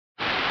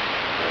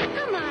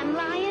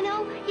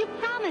Lion-O, you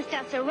promised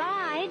us a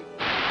ride.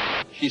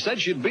 She said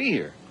she'd be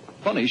here.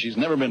 Funny, she's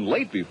never been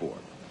late before.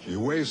 You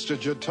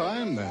wasted your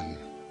time then,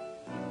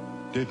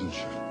 didn't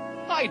you?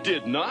 I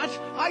did not.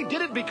 I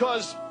did it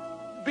because...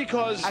 I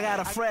got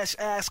a fresh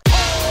ass.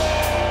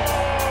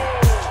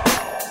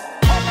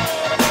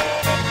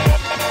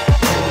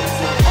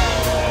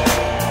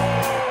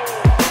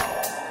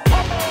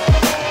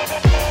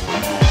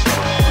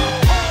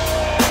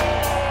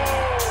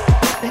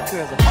 That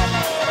girl's a...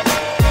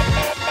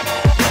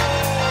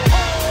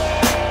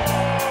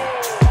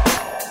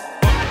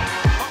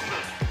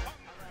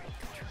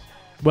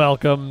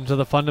 Welcome to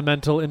the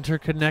fundamental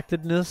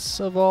interconnectedness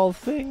of all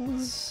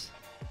things.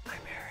 I'm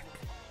Eric.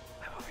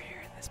 I'm over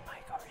here in this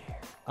mic over here.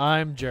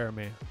 I'm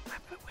Jeremy. I'm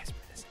going to whisper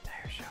this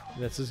entire show.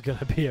 This is going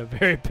to be a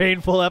very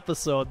painful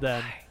episode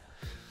then. Hi.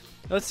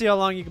 Let's see how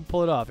long you can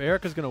pull it off.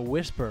 Eric is going to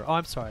whisper. Oh,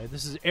 I'm sorry.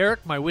 This is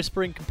Eric, my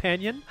whispering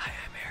companion. Hi,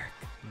 I'm Eric.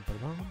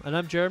 And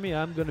I'm Jeremy.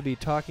 I'm going to be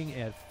talking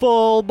at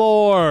full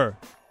bore.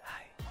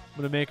 Hi. I'm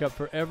going to make up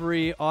for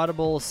every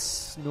audible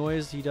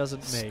noise he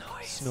doesn't make.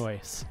 Snoise.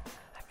 Snoise.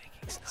 I'm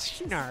making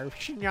snoise. Snarf,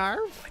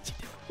 snarf. What you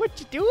doing? What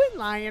you doing,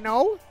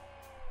 Lion-O?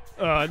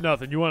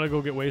 Nothing. You want to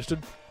go get wasted?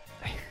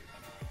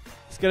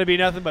 It's going to be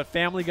nothing but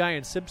Family Guy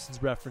and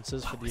Simpsons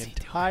references for the was he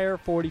entire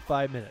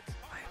 45 minutes.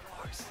 I have a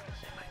horse in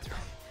my throat.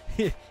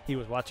 He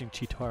was watching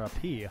Chitara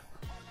P.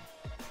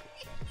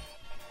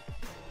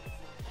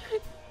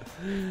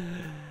 There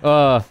you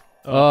are.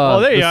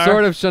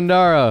 Sword of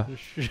Shandara.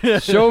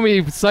 Show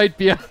me sight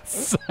beyond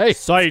sight.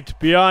 Sight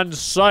beyond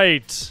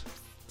sight.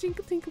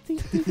 Tinkle, tinkle,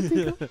 tinkle, tinkle,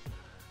 tinkle.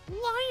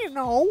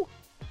 Lion-O,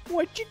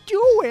 what you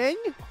doing?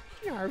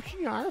 Snarf,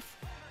 snarf.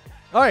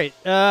 All right.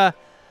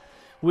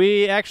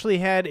 We actually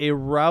had a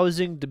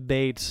rousing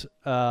debate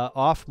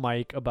off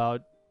mic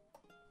about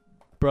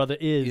Brother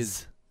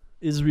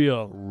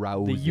Israel.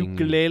 Rousing. The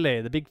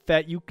ukulele, the big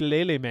fat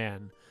ukulele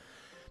man.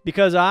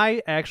 Because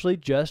I actually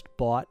just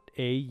bought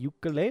a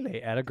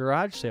ukulele at a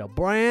garage sale.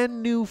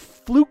 Brand new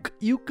Fluke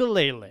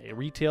ukulele. It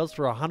retails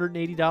for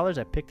 $180.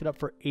 I picked it up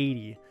for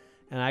 $80.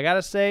 And I got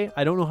to say,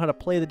 I don't know how to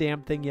play the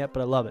damn thing yet, but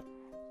I love it.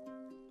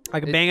 I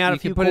can bang out a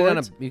few put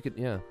chords. It on you could,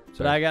 yeah. But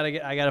Sorry.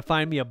 I gotta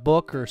find me a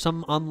book or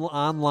some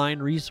online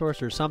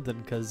resource or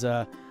something because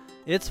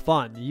it's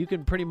fun. You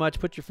can pretty much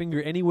put your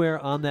finger anywhere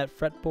on that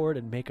fretboard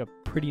and make a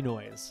pretty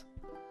noise.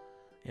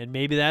 And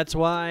maybe that's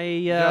why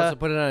You could also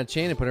put it on a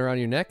chain and put it around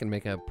your neck and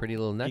make a pretty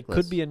little it necklace.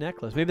 could be a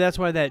necklace. Maybe that's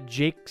why that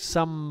Jake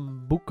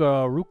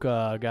Sambuca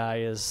Ruka guy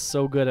is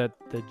so good at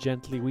the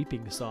Gently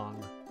Weeping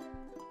song.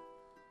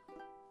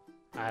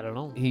 I don't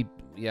know.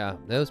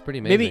 That was pretty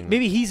amazing.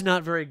 Maybe he's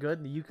not very good.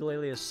 And the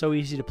ukulele is so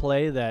easy to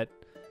play that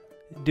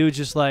dude's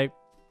just like,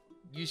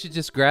 You should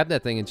just grab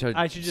that thing and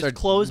I should just start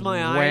close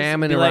my eyes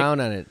and whamming be like, around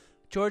on it.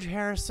 George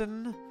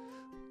Harrison,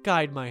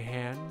 guide my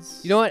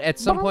hands. You know what? At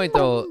some point,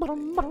 though,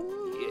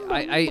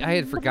 I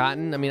had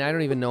forgotten. I mean, I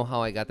don't even know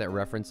how I got that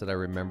reference that I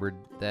remembered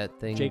that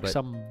thing. Jake but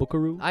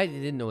Sambucaru. I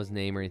didn't know his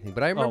name or anything,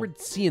 but I remembered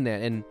seeing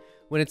that. And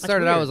when it That's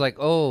started out, I weird. was like,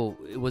 oh,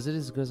 was it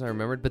as good as I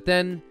remembered? But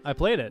then I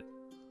played it.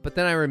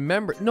 I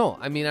remember. No,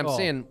 I mean, I'm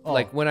saying Oh.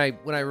 like when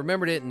I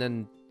remembered it, and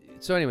then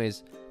so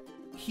anyways,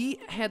 he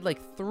had like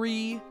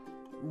 3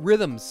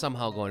 rhythms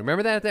somehow going.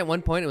 Remember that at that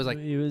one point, it was like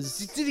He was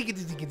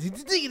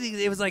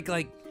it was like,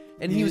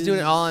 and he was doing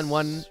it all on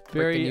one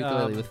very, freaking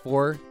ukulele with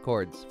 4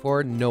 chords,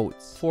 4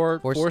 notes, four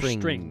strings.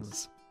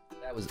 strings.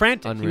 That was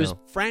Frantic. unreal. He was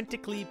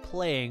frantically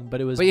playing,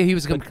 but it was. But yeah, he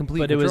was but,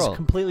 complete But it control. was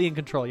completely in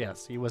control.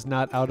 Yes, he was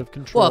not out of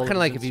control. Well, kind his of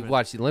like if you instrument.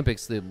 watch the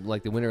Olympics, the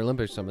Winter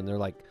Olympics or something, they're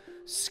like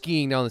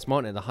skiing down this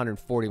mountain at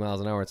 140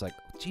 miles an hour. It's like,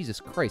 Jesus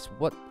Christ,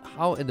 what?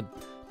 How in the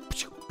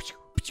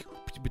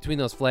between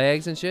those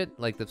flags and shit,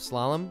 like the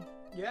slalom?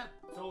 Yeah.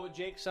 So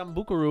Jake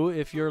Sambucaru,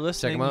 if you're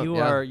listening, him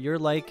out, you're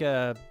like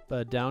a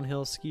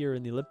downhill skier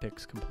in the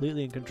Olympics,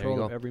 completely in There you control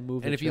go. of every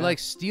move. And that if you have. like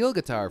steel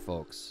guitar,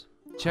 folks,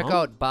 check Huh?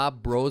 out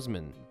Bob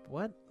Brosman.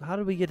 What? How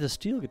did we get to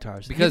steel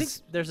guitars? Do you Because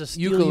think there's a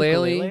steel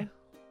ukulele.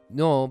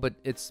 No, but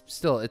it's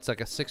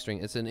like a 6-string.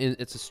 It's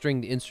a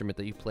stringed instrument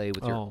that you play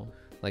with your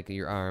like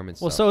your arm and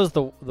Well, stuff.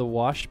 so is the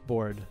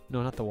washboard.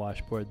 No, not the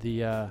washboard.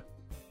 The oh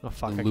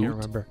fuck, The I lute? can't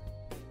remember.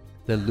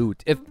 The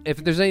lute. If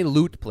there's any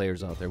lute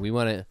players out there, we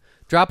want to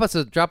drop us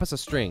a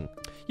string.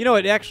 You know,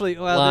 it actually.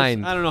 Well,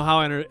 Line. I don't know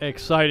how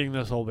exciting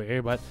this will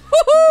be, but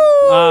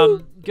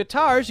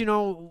guitars. You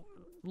know,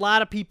 a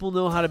lot of people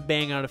know how to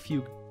bang out a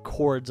few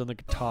chords on the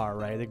guitar,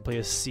 right? They can play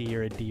a C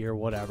or a D or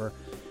whatever.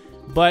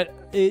 But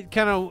it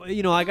kind of,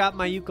 I got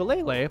my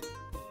ukulele,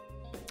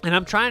 and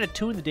I'm trying to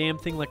tune the damn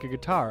thing like a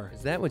guitar.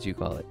 Is that what you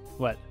call it?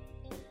 What?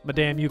 My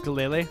damn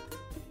ukulele.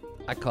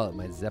 I call it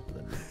my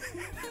Zeppelin.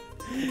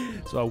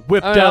 So I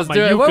whipped All right, out let's my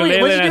do it. What'd you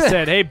ukulele and I do?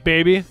 said, "Hey,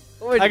 baby,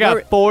 I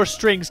got 4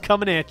 strings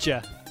coming at you."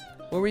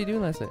 What were you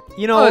doing last night?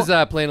 You know, I was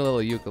playing a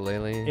little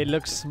ukulele. it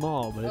looks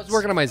small, but I was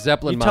working on my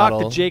Zeppelin You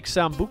model. talk to Jake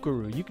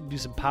Sambucaru. You can do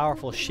some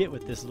powerful shit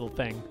with this little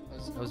thing.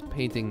 I was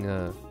painting,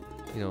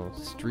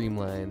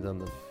 streamlines on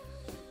the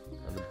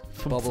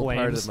From bubble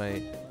part flames.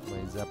 of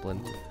my Zeppelin.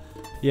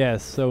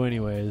 Yes. So,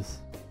 anyways,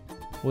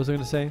 what was I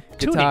going to say?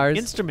 Guitars. Tuning,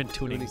 instrument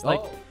tuning. Tunings.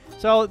 Like,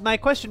 So my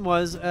question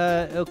was,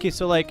 okay,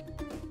 so like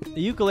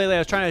the ukulele, I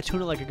was trying to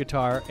tune it like a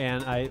guitar,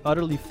 and I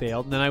utterly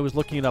failed. And then I was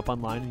looking it up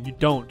online, and you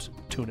don't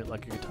tune it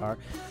like a guitar.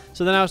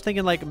 So then I was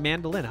thinking like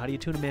mandolin. How do you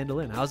tune a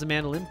mandolin? How's a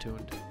mandolin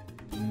tuned?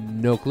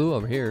 No clue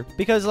over here.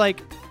 Because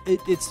like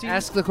it seems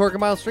Ask the Cork and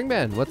Bottle String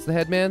Band. What's the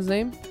head man's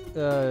name?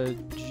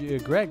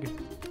 Greg.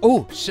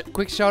 Oh,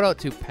 quick shout out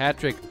to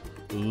Patrick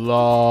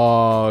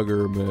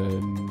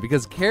Lagerman.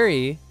 Because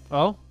Carrie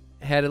Oh,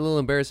 had a little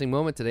embarrassing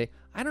moment today.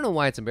 I don't know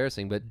why it's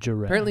embarrassing, but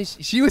Giraffe. apparently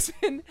she was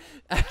in.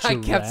 I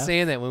kept Giraffe?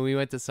 saying that when we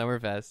went to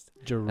Summerfest.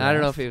 giraffe. I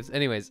don't know if it was.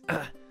 Anyways,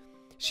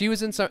 she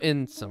was in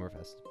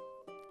Summerfest.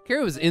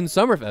 Carrie was in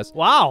Summerfest.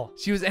 Wow.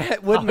 She was at How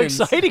Woodman's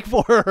exciting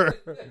for her.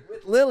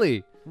 with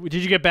Lily.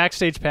 Did you get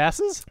backstage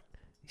passes?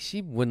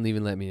 She wouldn't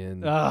even let me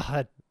in. No.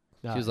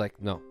 She was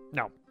like, "No,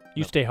 no.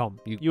 You No. stay home.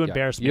 You yeah,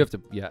 embarrass me. You have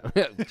to, yeah."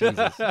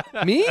 Jesus.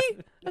 Me?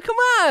 Oh, come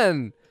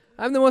on!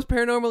 I'm the most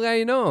paranormal guy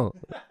you know.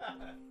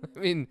 I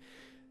mean,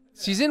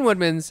 she's in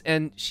Woodman's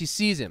and she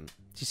sees him.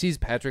 She sees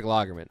Patrick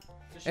Lagerman,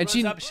 and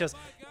she runs up, she goes,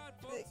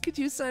 could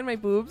you sign my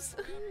boobs?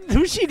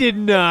 no, she did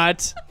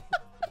not.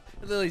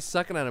 Lily's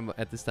sucking on him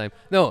at this time.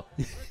 No,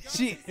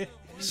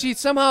 she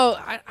somehow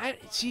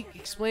she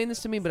explained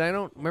this to me, but I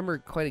don't remember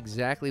quite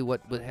exactly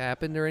what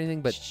happened or anything.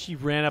 But She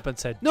ran up and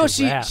said, no,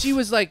 giraffe.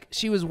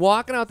 she was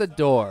walking out the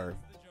door,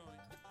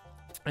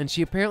 and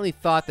she apparently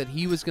thought that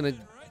he was gonna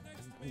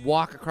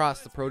walk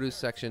across the produce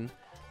section,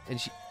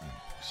 and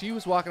she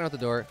was walking out the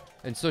door,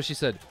 and so she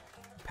said,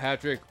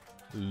 "Patrick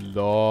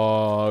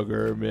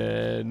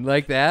Lagerman,"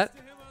 like that.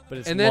 But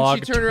it's and then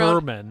she turned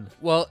around. Logterman.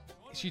 Well,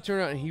 she turned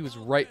around and he was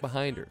right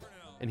behind her,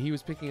 and he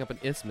was picking up an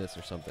isthmus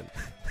or something,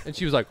 and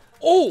she was like,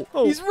 "Oh,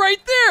 he's right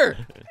there!"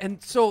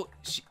 And so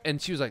she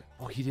was like,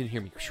 "Oh, he didn't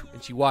hear me,"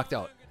 and she walked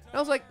out. And I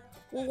was like,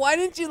 "Well, why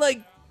didn't you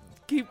like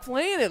keep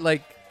playing it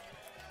like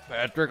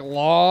Patrick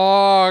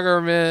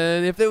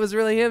Lagerman? If it was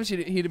really him,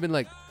 he'd have been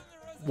like,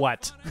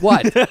 What?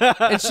 what?"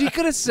 And she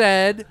could have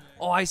said,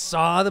 "Oh, I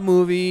saw the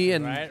movie,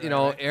 and Right, you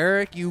know, right.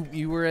 Eric,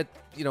 you were at,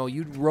 you know,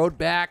 you rode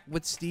back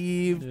with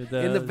Steve The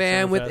in the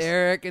van with Summerfest.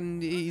 Eric,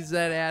 and he's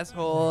that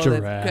asshole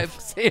Giraffe. that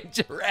kept saying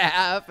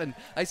giraffe, and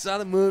I saw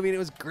the movie and it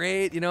was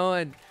great, you know,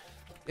 and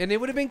it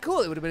would have been cool.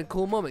 It would have been a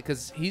cool moment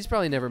because he's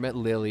probably never met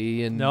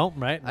Lily, and No,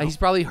 right? No. he's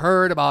probably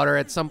heard about her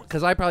at some,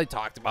 because I probably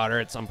talked about her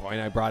at some point.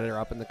 I brought her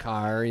up in the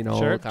car, you know,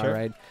 Sure, car sure.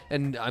 ride,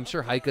 and I'm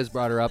sure Heike's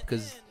brought her up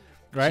because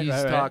Right, she's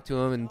right, right. talked to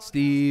him, and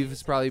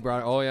Steve's probably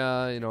brought. Oh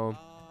yeah, you know,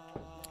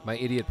 my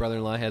idiot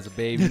brother-in-law has a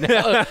baby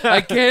now.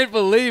 I can't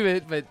believe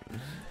it, but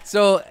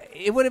so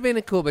it would have been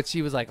cool. But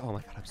she was like, "Oh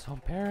my god, I'm so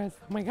embarrassed.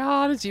 Oh my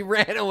god," and she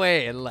ran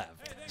away and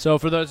left. So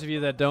for those of you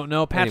that don't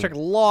know, Patrick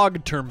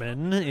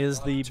Logterman is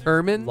the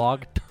Terman?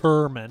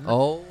 Logterman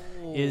Oh,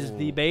 is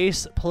the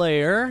bass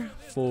player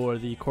for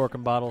the Cork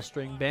and Bottle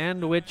String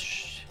Band,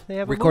 which they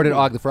have recorded a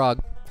movie. Og the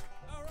Frog.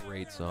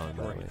 Great song,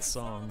 by the way. Great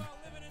song.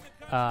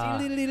 We'll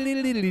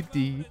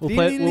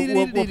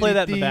play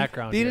that in the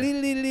background here.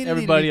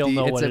 Everybody will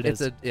know what it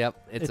is.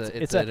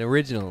 It's an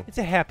original. It's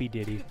a happy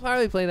ditty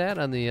Probably play that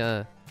on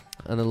the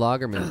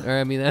Lagerman. Or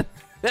I mean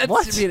that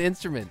What? should be an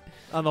instrument.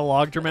 on the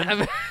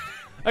Logterman.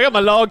 I got my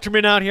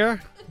Logterman out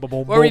here.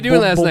 What were you doing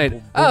last night?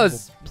 I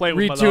was playing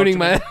with retuning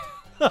my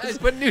my. I was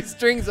putting new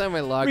strings on my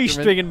Lagerman.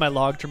 restringing my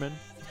Logterman.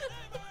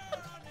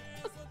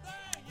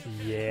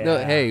 Yeah. No,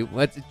 hey,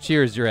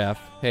 cheers, Giraffe.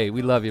 Hey,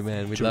 we love you,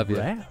 man. We love you.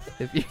 Giraffe.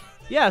 If you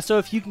Yeah, so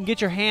if you can get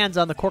your hands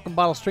on the Cork and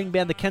Bottle String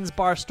Band, the Ken's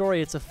Bar Story,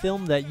 it's a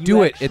film that you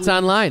do it, actually- it's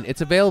online.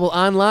 It's available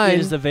online It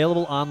is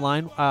available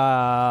online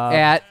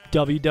at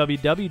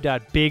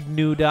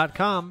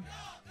www.bignew.com.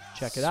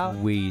 Check it out.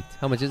 Sweet.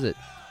 How much is it?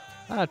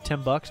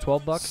 $10,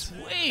 $12.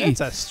 Sweet.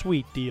 That's a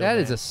sweet deal. That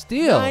man. is a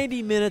steal.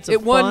 90 minutes of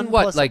It won fun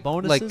what, plus like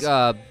bonuses.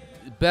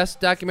 best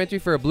documentary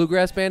for a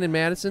bluegrass band in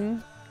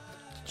Madison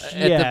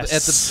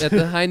Yes. at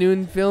the High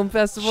Noon Film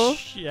Festival.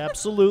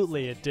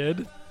 Absolutely, it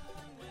did.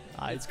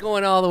 It's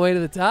going all the way to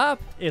the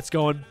top. It's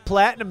going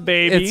platinum,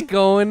 baby. It's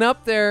going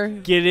up there.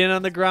 Get in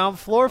on the ground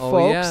floor, Oh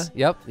folks.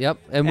 yeah, yep.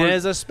 And And we're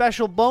as a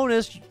special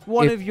bonus,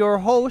 one If- of your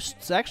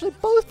hosts, actually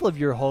both of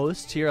your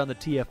hosts here on the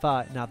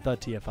TFI, not the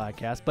TFI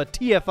cast, but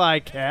TFI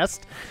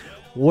cast,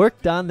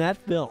 worked on that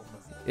film.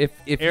 if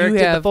Eric you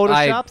did have the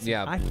photoshops.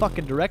 yeah. I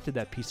fucking directed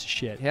that piece of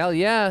shit. Hell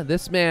yeah,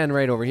 this man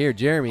right over here,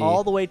 Jeremy,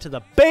 All the way to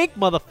the bank,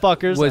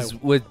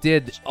 motherfuckers.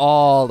 did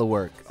all the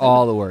work.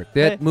 All the work.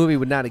 That Hey. movie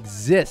would not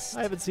exist.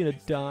 I haven't seen a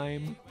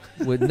dime.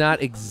 Would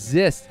not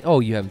exist. Oh,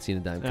 you haven't seen a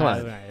dime. Come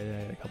on.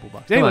 A couple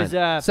bucks. Come Anyways,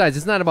 on. Besides,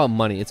 it's not about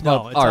money. It's no,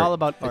 about it's art. all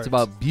about art. It's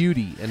about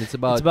beauty, and it's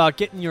about. It's about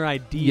getting your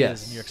ideas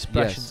Yes, and your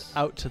expressions yes.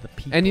 out to the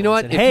people. and you know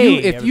what? saying,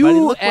 If hey, you everybody,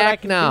 look what I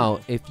act can now,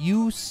 do."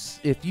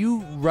 if you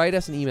write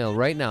us an email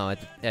right now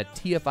at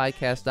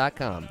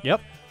tficast.com,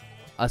 Yep.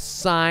 a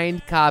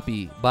signed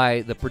copy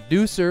by the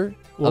producer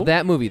Whoa. of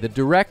that movie, the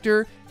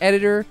director,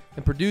 editor,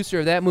 and producer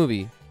of that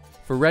movie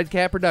for Red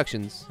Cat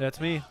Productions, That's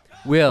me.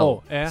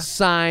 will Oh, yeah?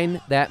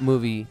 sign that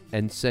movie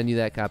and send you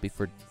that copy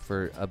for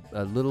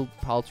a little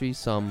paltry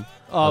sum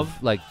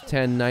of like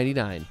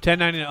 $10.99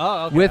 $10.99.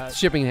 Oh, okay. with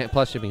shipping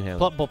plus shipping and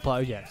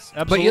handling. Yes,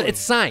 But absolutely. it's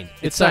signed.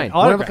 It's signed. signed.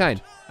 One of a Autographed.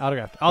 kind.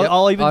 Autographed. Yep,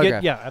 I'll even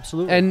autographed. get. Yeah,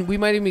 absolutely. And we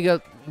might even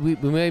get we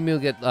might even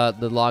get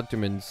the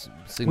Logterman's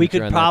signature. we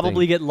could on that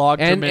probably thing. get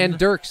Logterman and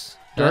Dirk's.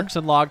 Huh? Dirks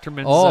and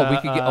Logterman's. Oh, we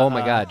could get. Oh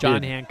my God,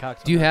 John dude.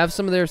 Hancock. Do you have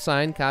some of their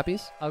signed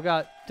copies? I've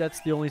got. That's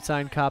the only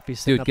signed copy.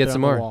 sitting Dude, up get there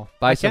some on the more. wall.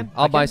 Buy I some. can?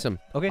 I'll I buy can? some.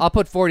 Okay. I'll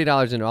put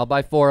 $40 in it. I'll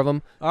buy 4 of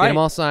them. All Get right. them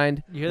all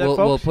signed. You hear that, we'll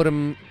folks? put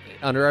them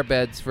under our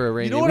beds for a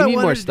rainy You know day. what We I need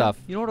wanted more to do? stuff.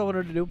 You know what I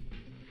wanted to do?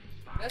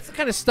 That's the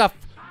kind of stuff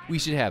we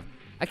should have.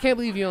 I can't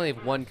believe you only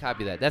have 1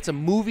 copy of that. That's a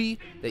movie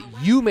that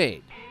you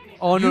made.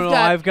 Oh no, You've no,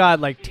 got- I've got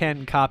like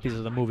 10 copies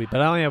of the movie, but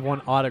I only have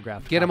 1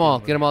 autographed. Get them copy all.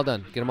 of it. Get them all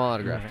done. Get them all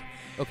autographed. Right.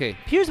 Okay.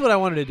 Here's what I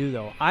wanted to do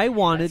though. I That's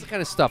wanted. the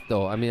kind of stuff,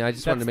 though. I mean, I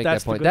just wanted to make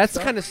That's that the point. good That's the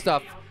stuff? kind of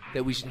stuff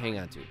that we should hang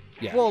on to.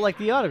 Yeah. Well, like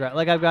the autograph.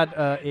 Like I've got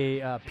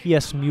a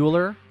P.S.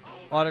 Mueller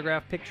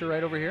autograph picture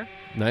right over here.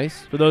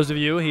 Nice. For those of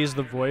you, he's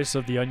the voice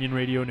of the Onion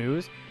Radio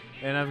News.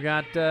 And I've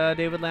got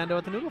David Lando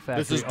at the Noodle Factory.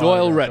 This is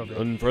Doyle autographed over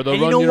Redmond for the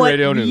and you know Runyon what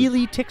Radio News.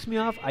 really ticks me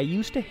off? I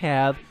used to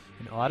have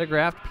an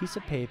autographed piece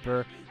of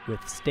paper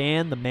with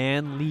Stan the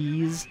Man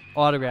Lee's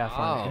autograph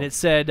on it. Oh. And it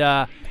said,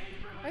 I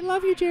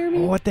love you, Jeremy.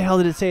 what the hell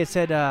did it say? It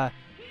said,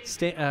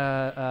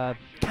 God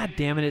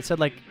damn it. It said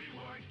like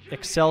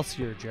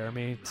Excelsior,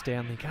 Jeremy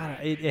Stanley. God,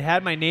 it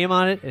had my name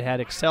on it. It had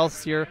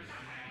Excelsior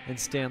and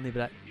Stanley,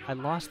 but I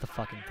lost the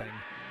fucking thing.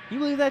 Can you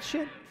believe that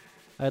shit?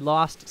 I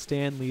lost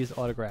Stan Lee's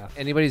autograph.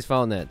 Anybody's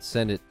found that,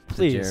 send it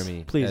Please, to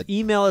Jeremy. please at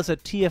email us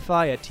at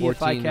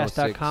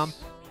tfi@tficast.com.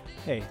 1406.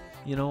 Hey,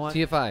 you know what?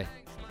 TFI.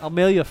 I'll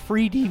mail you a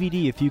free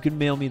DVD if you can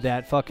mail me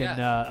that fucking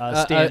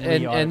Stan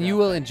Lee and you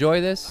will enjoy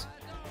this.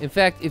 In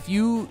fact, if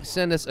you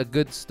send us a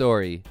good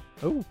story,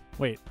 Oh,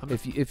 wait.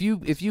 if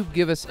you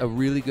give us a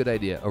really good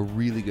idea,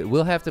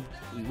 we'll have to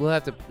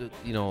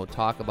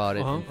talk about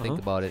it and think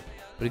about it.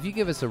 But if you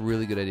give us a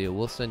really good idea,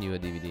 we'll send you a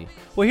DVD.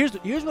 Well,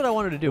 here's what I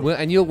wanted to do.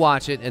 And you'll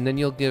watch it, and then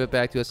you'll give it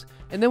back to us,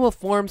 and then we'll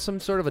form some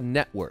sort of a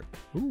network.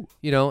 Ooh.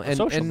 And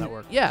social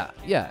network. Yeah.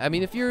 I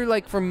mean, if you're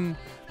like from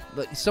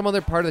like some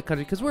other part of the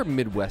country, because we're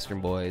Midwestern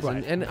boys,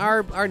 Right. and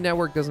our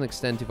network doesn't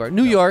extend too far.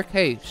 New York,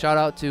 hey, shout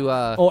out to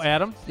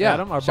Adam. yeah,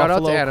 Adam, our shout out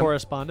to Buffalo Adam.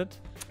 correspondent.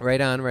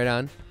 right on.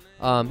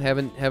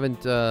 Haven't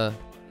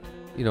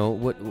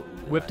what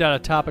Whipped out a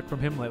topic from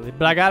him lately,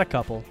 but I got a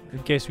couple in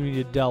case we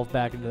need to delve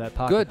back into that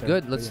pocket.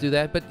 good. Let's do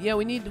that. But yeah,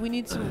 we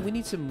need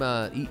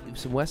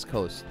some West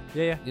Coast.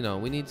 Yeah.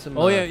 We need some.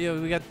 Oh yeah.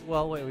 We got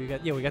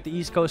we got the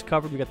East Coast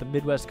covered. We got the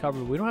Midwest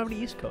covered. We don't have any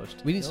East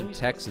Coast. We need No some East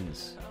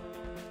Texans. Coast.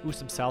 Ooh,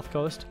 some South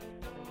Coast.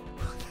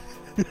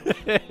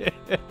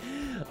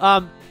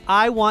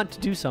 I want to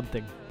do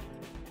something.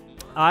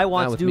 I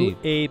want Not to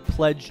with do a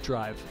pledge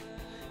drive.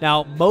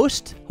 Now,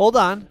 hold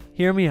on,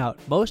 hear me out.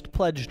 Most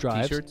pledge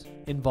drives T-shirts?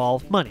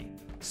 involve money.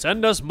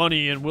 Send us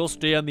money and we'll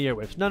stay on the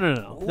airwaves.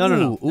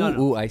 No.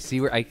 Ooh, I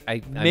see where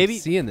I'm Maybe-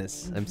 seeing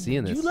this. I'm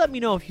seeing this. You let me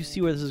know if you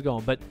see where this is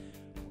going, but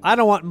I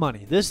don't want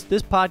money. This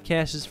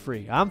podcast is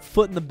free. I'm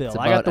footing the bill. It's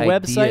I got the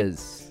about website.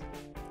 ideas.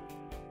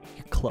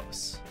 You're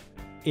close.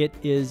 It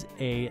is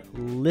a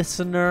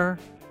listener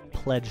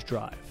pledge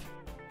drive.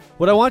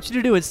 What I want you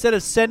to do, instead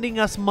of sending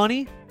us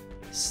money,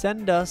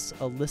 send us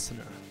a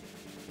listener.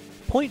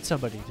 Point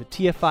somebody to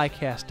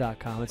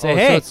tficast.com and say,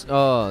 hey, it's check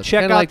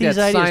kinda out like these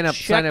that. ideas. Sign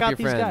Check up out your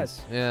these friends.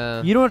 guys.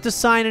 Yeah. You don't have to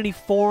sign any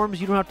forms.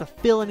 You don't have to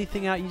fill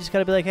anything out. You just got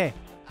to be like, hey,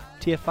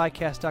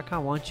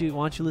 tficast.com. Why don't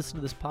you listen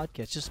to this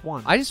podcast? Just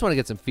one. I just want to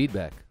get some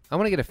feedback. I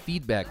want to get a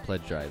feedback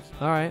pledge drive.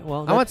 All right.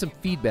 Well, I want some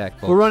feedback,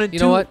 folks. We're running You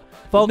two- know what?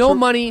 folks, no we're-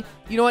 money.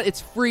 You know what?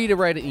 It's free to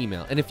write an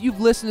email. And if you've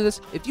listened to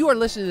this, if you are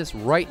listening to this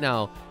right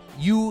now,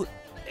 you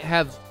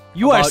have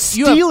You are about-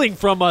 stealing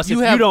from us if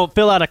you have- don't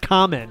fill out a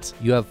comment.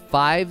 You have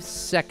 5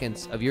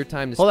 seconds of your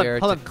time to Hold on, spare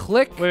hold to on.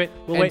 click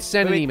and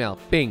send an wait. email.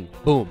 Bing,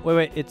 boom.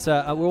 Wait. It's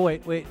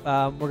wait.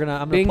 I'm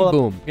gonna Bing, pull up.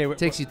 boom. Okay,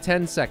 Takes you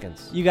 10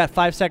 seconds. you got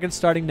 5 seconds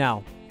starting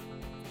now.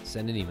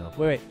 Send an email.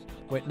 Wait.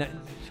 No,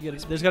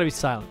 there's gotta be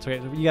silence.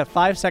 Okay, you got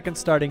 5 seconds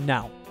starting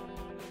now.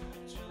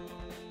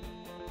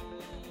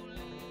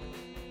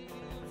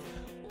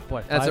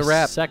 Boy, That's 5 a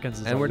wrap. Seconds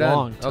is And a we're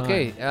long done. time.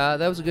 Okay,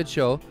 that was a good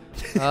show.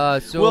 So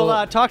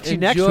We'll talk to you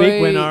next week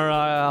when enjoy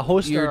our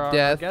host your or our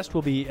death. guest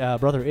will be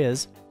Brother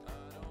Is.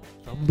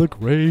 From the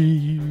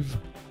grave.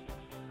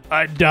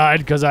 I died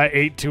because I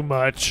ate too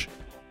much.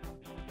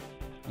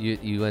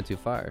 You went too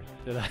far.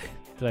 Did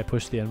I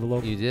push the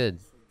envelope? You did.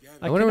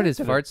 I wonder what his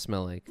connected farts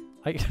smell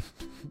like.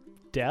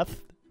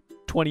 Death?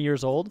 20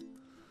 years old?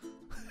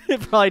 It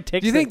probably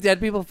takes. Do you think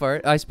dead people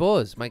fart? I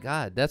suppose. My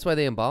God, that's why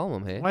they embalm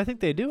them. Hey, Well, I think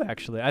they do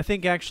actually. I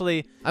think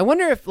actually. I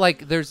wonder if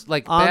there's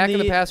On back in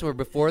the the- past where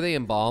before they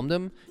embalmed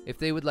them, if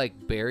they would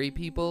bury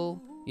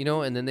people,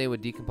 and then they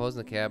would decompose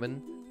in the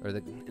cabin or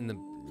in the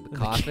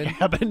coffin,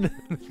 Cabin.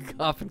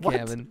 coffin What?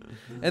 cabin,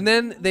 and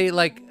then they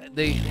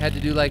had to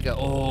do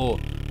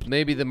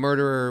maybe the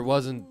murderer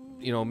wasn't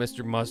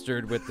Mr.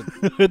 Mustard with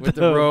the with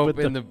the rope with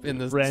in the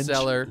the wrench.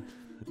 cellar.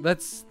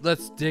 let's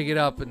dig it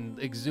up and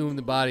exhume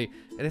the body.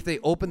 And if they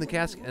open the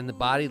casket and the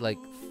body like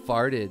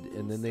farted,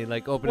 and then they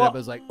like open it up, it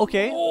was like,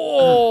 okay.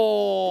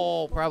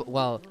 oh, probably.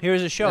 Well,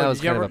 Here's a show. that was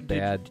did you kind ever of a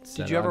bad.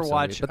 did you ever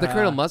watch? But the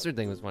Colonel Mustard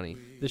thing was funny.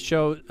 The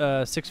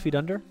show 6 Feet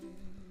Under?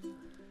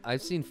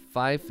 I've seen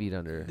 5 Feet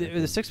Under.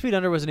 The 6 Feet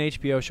Under was an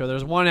HBO show. There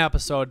was one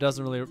episode,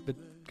 doesn't really,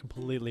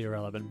 completely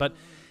irrelevant. But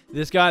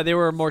this guy, they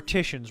were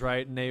morticians,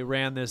 right? And they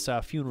ran this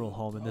funeral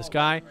home. And this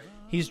guy,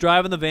 he's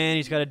driving the van.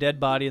 He's got a dead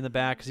body in the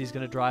back because he's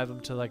going to drive him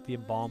to like the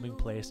embalming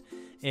place.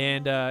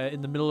 And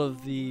in the middle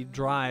of the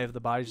drive,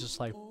 the body's just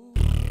like,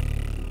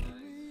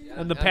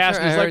 and the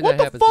pastor's like, "What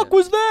the fuck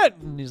was that?"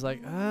 And he's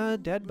like,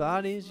 "Dead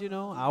bodies,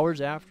 hours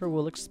after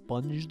will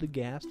expunge the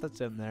gas that's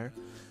in there.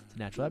 It's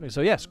natural happening."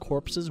 So yes,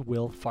 corpses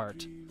will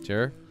fart.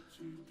 Sure.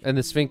 And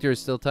the sphincter is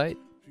still tight.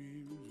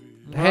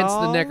 Hence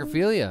the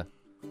necrophilia.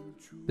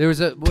 There was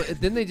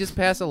didn't they just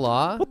pass a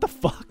law? What the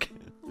fuck?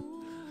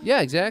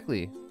 Yeah,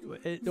 exactly.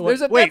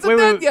 That's a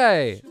dead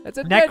guy. That's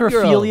a dead girl.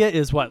 Necrophilia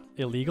is what,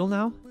 illegal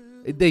now?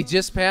 They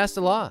just passed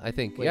a law, I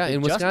think. Wait, yeah, they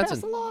in just Wisconsin.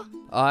 passed the law?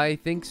 I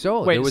think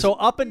so. Wait, so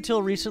up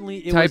until recently,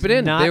 it type was it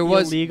in. not There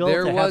was illegal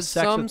there to have was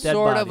sex some with dead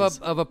sort bodies.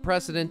 of a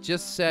precedent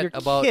just set You're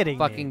about kidding me.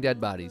 fucking dead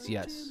bodies.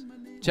 Yes.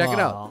 Check it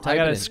Wow. out. I Type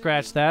gotta it in.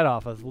 scratch that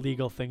off of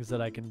legal things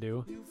that I can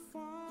do.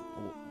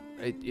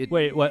 It,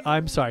 Wait, what?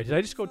 I'm sorry. Did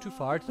I just go too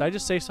far? Did I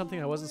just say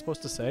something I wasn't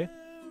supposed to say?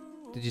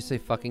 Did you say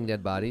fucking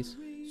dead bodies?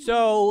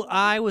 So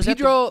I was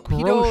Pedo at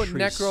the grocery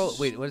necro.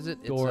 Wait, what is it?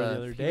 store the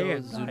other day,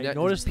 and I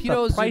noticed that the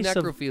pedo price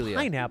of zoonecrophilia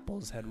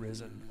pineapples had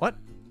risen. What?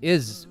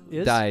 is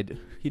died.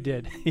 He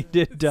did. He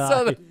did die.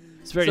 So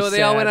it's very so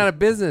they all went out of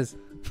business.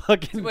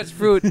 fucking Too much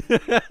fruit.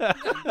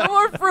 No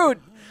more fruit.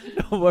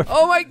 No more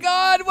Oh my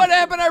God! What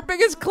happened? Our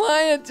biggest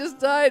client just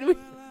died. We've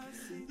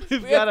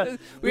we got have a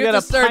to- we have got to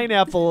a start-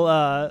 pineapple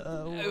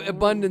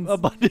abundance.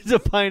 abundance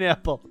of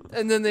pineapple.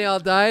 And then they all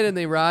died and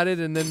they rotted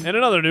and then. And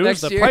in other news,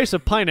 Next the year- price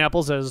of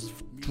pineapples has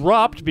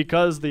dropped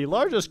because the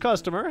largest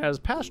customer has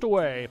passed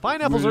away.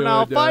 Pineapples are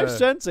now 5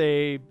 cents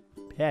a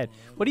head.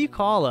 What do you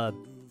call a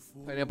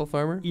Pineapple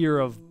farmer. ear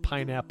of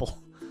pineapple?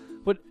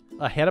 What,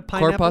 a head of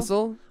pineapple?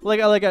 Corpuscle. Like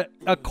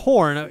a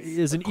corn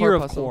is an ear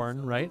of corpuscle.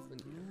 corn, right?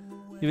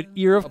 You have an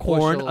ear of A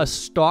corn, bushel. a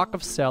stalk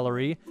of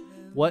celery.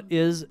 What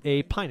is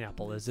a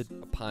pineapple? Is it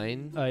A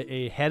pine.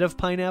 a head of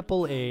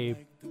pineapple, a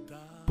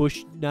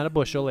bush, not a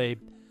bushel,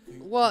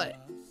 Well,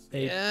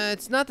 a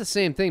it's not the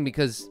same thing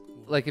because,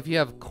 like, if you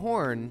have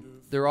corn,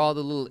 they're all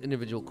the little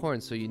individual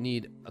corns, so you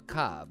need a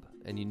cob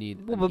and you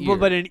need well, an ear.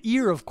 but an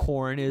ear of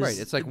corn is Right,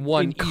 it's like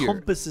one ear.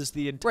 encompasses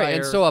the entire. Right,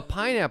 and so a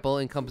pineapple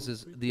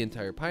encompasses the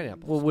entire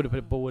pineapple. well,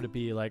 would it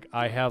be like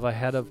I have a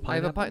head of I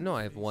have pineapple? a no,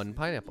 I have one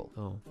pineapple.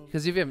 Oh,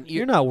 Because if you have an ear,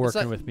 you're not it's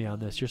working like- with me on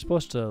this. You're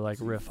supposed to like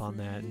riff on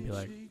that and be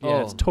like,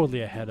 yeah, it's Oh.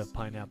 totally a head of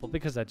pineapple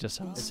because that just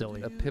sounds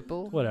silly. a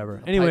pipple.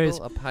 Whatever. A Anyways,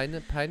 piple, a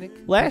pinic.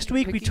 last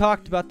week we picky?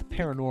 talked about the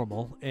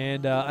paranormal,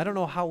 and I don't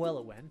know how well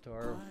it went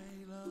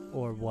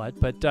or what,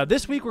 but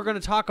this week we're going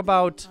to talk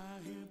about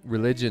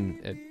religion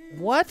and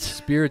what? I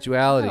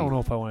spirituality. don't know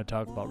if I want to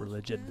talk about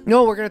religion.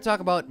 No, we're gonna talk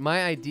about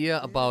my idea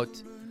about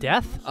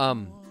Death?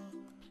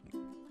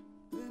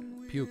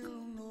 puke.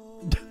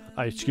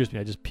 Excuse me,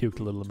 I just puked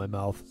a little in my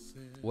mouth.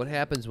 What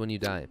happens when you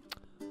die?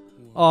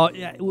 Oh,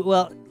 yeah,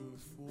 well,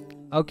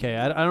 okay,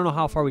 I don't know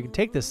how far we can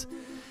take this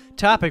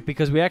topic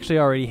because we actually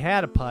already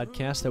had a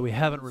podcast that we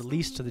haven't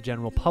released to the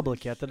general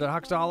public yet that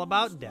talks all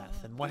about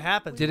death and what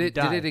happens Did when it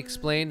you die. did it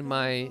explain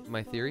my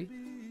theory?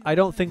 I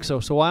don't think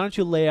so. So why don't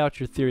you lay out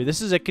your theory?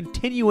 This is a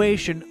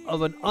continuation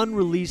of an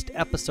unreleased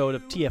episode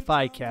of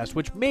TFI Cast,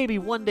 which maybe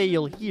one day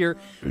you'll hear,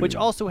 which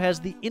also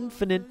has the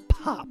infinite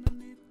pop.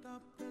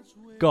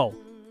 Go.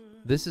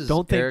 This is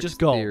Don't think, Eric's just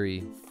go.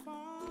 theory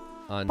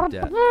on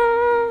death.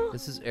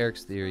 This is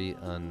Eric's theory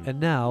on. And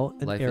now,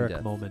 an Life and Eric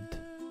death. moment.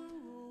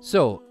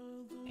 So,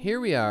 here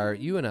we are,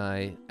 you and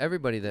I,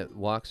 everybody that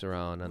walks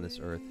around on this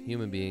earth,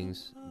 human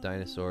beings,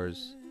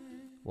 dinosaurs,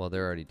 well,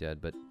 they're already dead,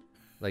 but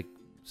like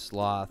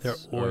sloths They're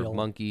or oil.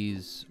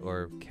 monkeys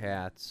or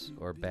cats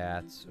or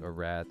bats or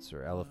rats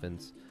or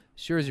elephants.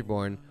 Sure as you're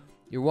born,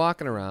 you're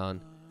walking around,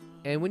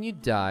 and when you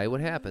die,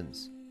 what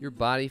happens? Your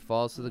body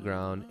falls to the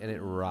ground and it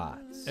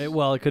rots.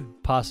 Well, it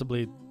could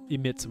possibly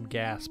emit some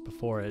gas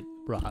before it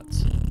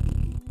rots.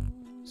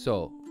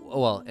 So,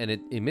 well, and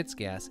it emits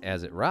gas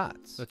as it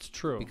rots. That's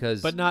true.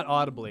 Because but not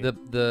audibly.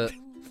 the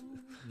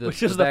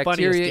Which is the funniest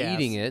bacteria gas.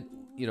 eating it,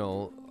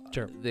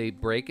 Sure. they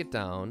break it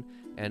down,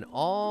 and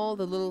all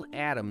the little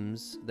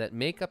atoms that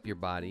make up your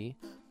body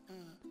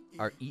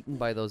are eaten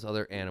by those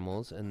other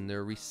animals, and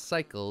they're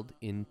recycled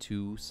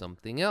into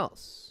something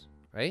else,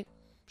 right?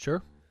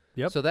 Sure.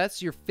 Yep. So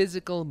that's your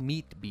physical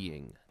meat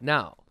being.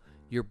 Now,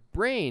 your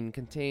brain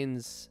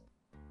contains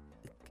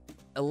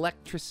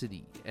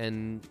electricity,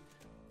 and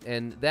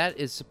that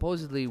is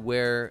supposedly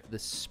where the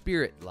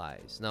spirit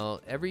lies. Now,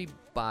 every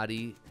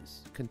body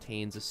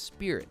contains a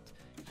spirit.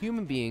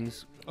 Human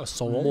beings A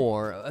soul?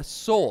 more a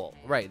soul,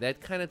 right?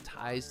 That kind of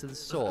ties to the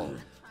soul.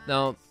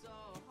 Now,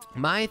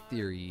 my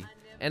theory,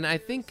 and I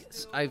think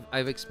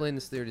I've explained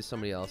this theory to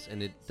somebody else,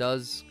 and it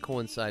does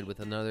coincide with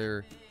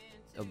another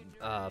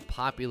a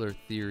popular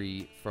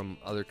theory from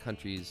other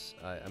countries.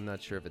 I'm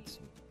not sure if it's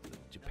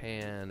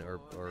Japan or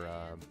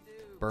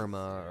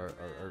Burma or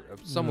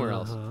somewhere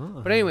else.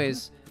 But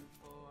anyways,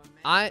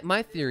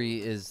 my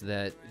theory is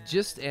that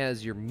just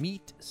as your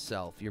meat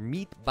self, your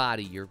meat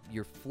body,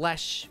 your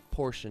flesh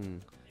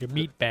portion, Your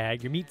meat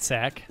bag, your meat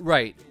sack.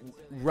 right,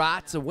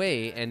 rots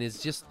away and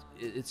it's just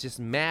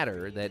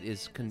matter that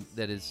is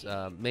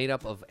made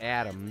up of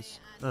atoms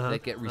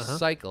that get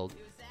recycled.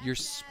 Your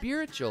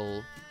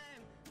spiritual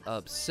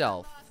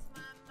self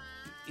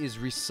is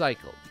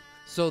recycled.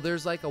 So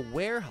there's like a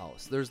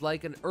warehouse. There's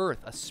like an earth,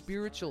 a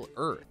spiritual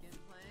earth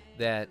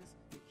that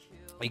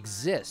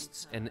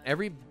exists, and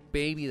every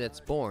baby that's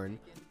born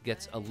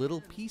gets a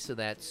little piece of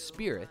that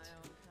spirit,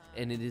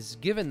 and it is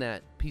given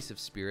that piece of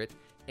spirit,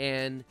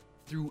 and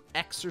through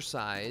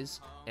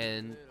exercise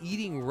and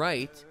eating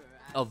right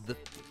of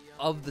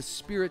the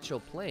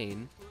spiritual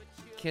plane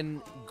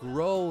can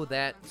grow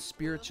that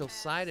spiritual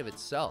side of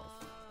itself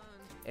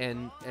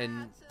and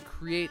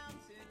create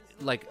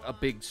like a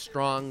big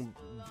strong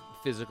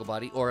physical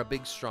body or a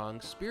big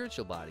strong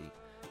spiritual body.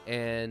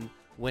 And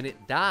when it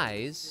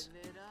dies,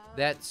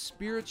 that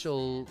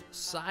spiritual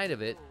side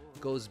of it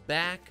goes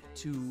back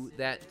to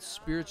that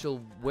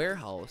spiritual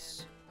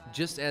warehouse,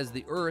 just as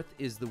the earth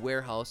is the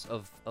warehouse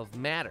of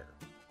matter.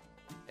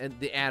 And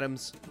the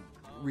atoms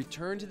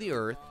return to the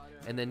earth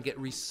and then get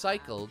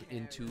recycled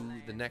into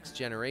the next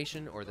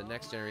generation or the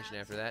next generation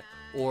after that,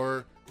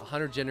 or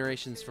 100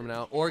 generations from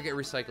now, or get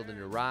recycled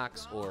into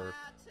rocks or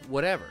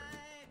whatever.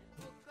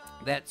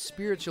 That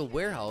spiritual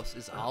warehouse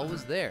is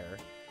always there,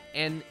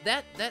 and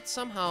that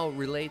somehow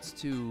relates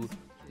to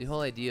the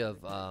whole idea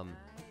of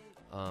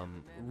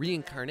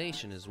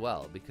reincarnation as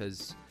well,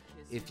 because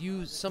if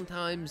you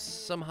sometimes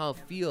somehow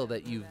feel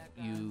that you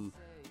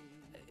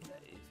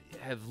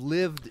have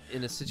lived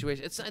in a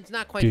situation, it's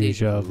not quite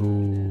deja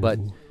vu, but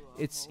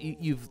it's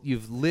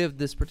you've lived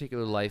this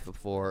particular life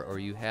before, or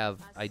you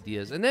have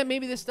ideas, and then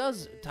maybe this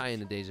does tie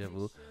into deja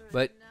vu,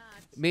 but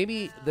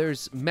maybe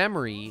there's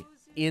memory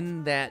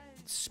in that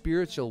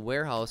spiritual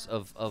warehouse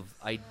of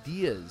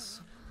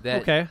ideas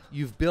that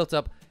you've built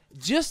up.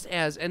 Just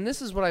as, and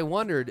this is what I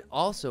wondered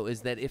also,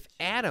 is that if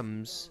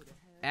atoms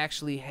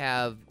actually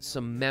have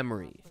some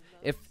memory,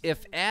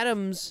 if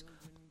atoms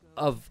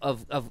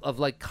of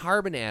like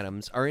carbon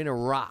atoms are in a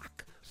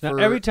rock. Now,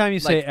 every time you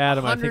say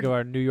Adam, I think of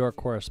our New York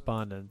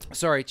correspondent.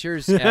 Sorry,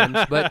 cheers,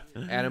 Adams,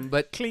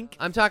 but Clink.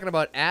 I'm talking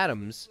about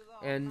atoms,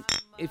 and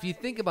if you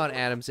think about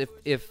atoms,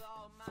 if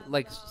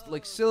like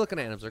silicon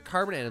atoms or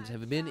carbon atoms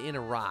have been in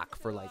a rock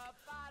for like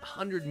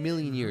 100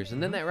 million years,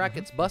 and then that rock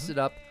gets busted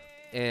up,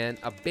 and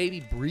a baby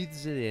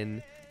breathes it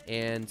in,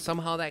 and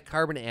somehow that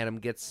carbon atom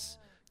gets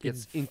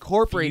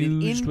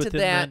incorporated into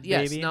that.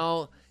 Yes,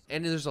 now,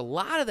 and there's a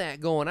lot of that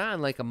going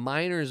on, like a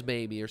miner's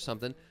baby or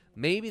something.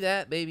 Maybe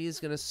that baby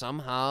is going to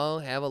somehow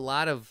have a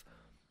lot of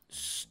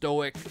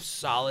stoic,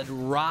 solid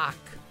rock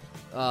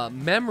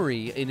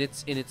memory in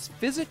its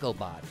physical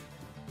body,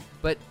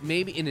 but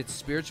maybe in its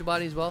spiritual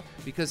body as well,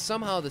 because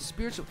somehow the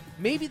spiritual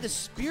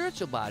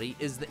body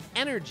is the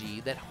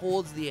energy that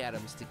holds the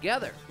atoms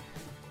together.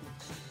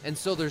 And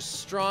so there's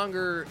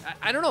stronger.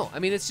 I don't know. I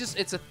mean, it's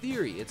a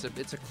theory. It's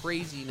a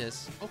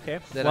craziness.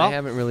 That I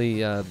haven't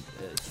really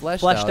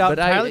fleshed out.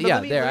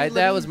 But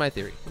that was my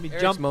theory. Let me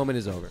Eric's jump. moment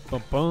is over.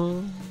 Bum,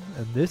 bum.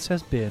 And this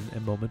has been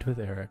a moment with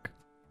Eric.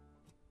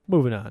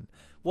 Moving on.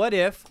 What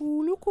if?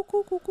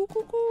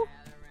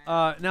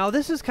 Now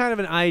this is kind of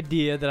an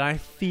idea that I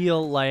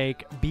feel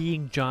like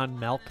being John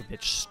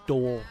Malkovich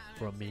stole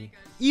from me,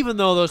 even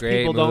though those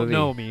people don't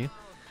know me.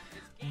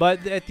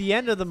 But at the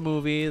end of the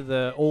movie,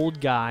 the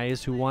old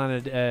guys who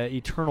wanted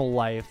eternal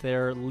life,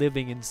 they're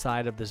living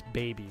inside of this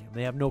baby.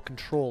 They have no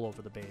control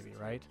over the baby,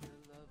 right?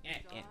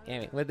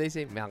 What did they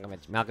say?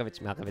 Malkovich.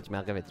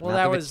 Well,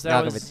 that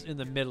was in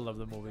the middle of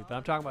the movie, but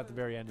I'm talking about the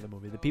very end of the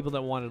movie. The people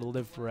that wanted to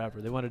live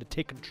forever. They wanted to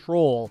take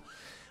control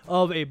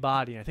of a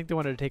body. I think they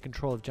wanted to take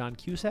control of John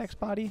Cusack's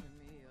body.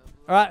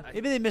 All right,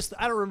 maybe they missed.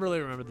 I don't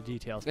really remember the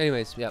details.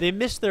 Anyways, yeah. They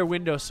missed their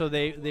window, so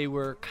they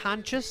were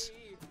conscious,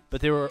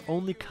 but they were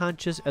only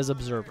conscious as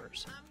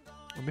observers.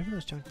 Or maybe it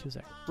was John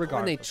Cusack.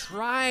 Regardless.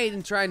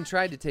 And they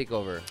tried to take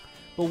over.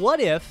 But what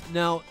if,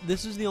 now,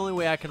 this is the only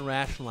way I can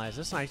rationalize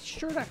this, and I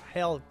sure to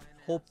hell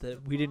hope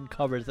that we didn't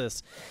cover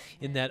this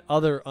in that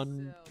other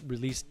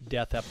unreleased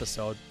death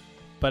episode.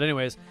 But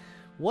anyways,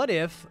 what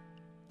if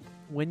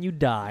when you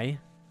die,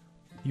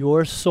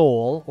 your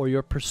soul or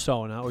your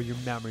persona or your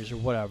memories or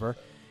whatever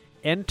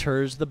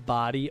enters the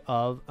body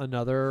of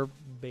another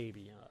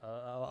baby,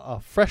 a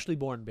freshly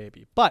born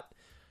baby, but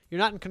you're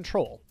not in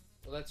control.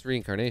 Well, that's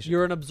reincarnation.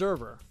 You're an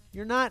observer.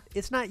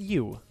 It's not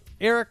you.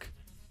 Eric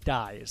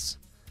dies.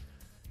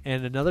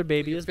 And another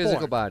baby is born.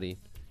 Physical body.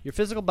 Your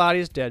physical body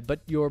is dead, but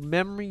your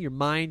memory, your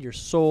mind, your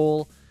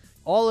soul,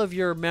 all of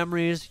your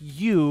memories,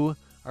 you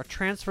are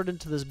transferred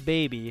into this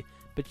baby,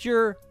 but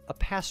you're a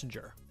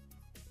passenger.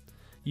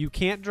 You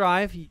can't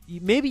drive.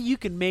 Maybe you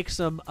can make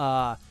some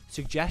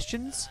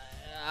suggestions.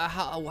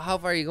 How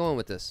far are you going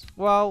with this?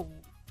 Well,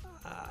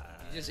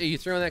 Are you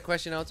throwing that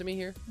question out to me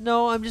here?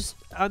 No, I'm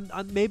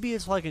maybe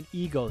it's like an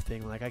ego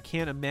thing. Like, I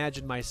can't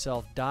imagine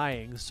myself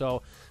dying.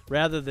 So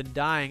rather than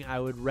dying, I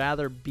would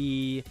rather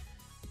be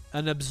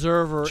an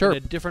observer Sure. in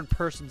a different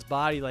person's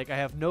body. Like, I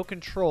have no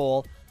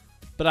control,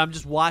 but I'm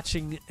just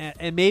watching.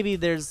 And maybe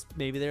there's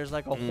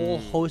like a whole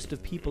host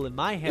of people in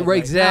my head. Right, now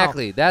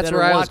exactly. That's that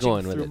where are I was watching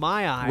going with through it.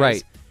 my eyes.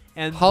 Right.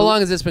 And How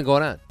long has this been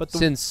going on? But the-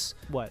 Since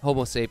what?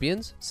 Homo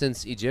sapiens?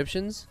 Since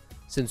Egyptians?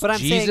 Since But I'm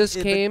Jesus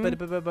saying, came?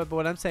 But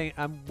what I'm saying,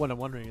 what I'm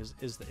wondering is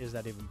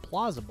that even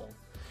plausible?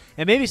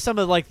 And maybe some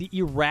of like the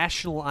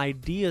irrational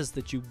ideas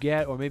that you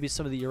get, or maybe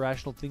some of the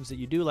irrational things that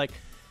you do, like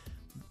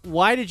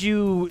why did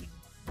you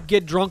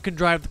get drunk and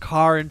drive the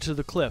car into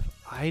the cliff?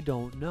 I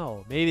don't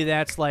know. Maybe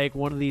that's like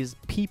one of these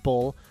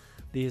people,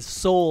 these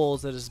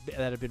souls that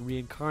have been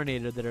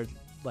reincarnated that are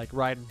like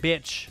riding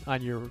bitch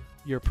on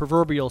your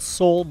proverbial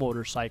soul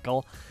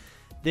motorcycle.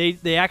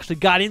 They actually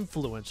got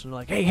influenced and they're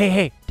like,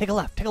 hey, take a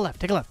left,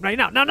 right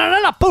now,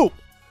 no, boom.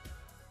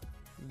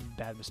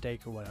 Bad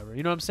mistake or whatever.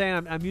 You know what I'm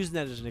saying? I'm using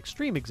that as an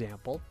extreme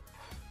example.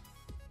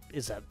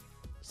 Is that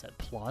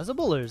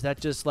plausible, or is that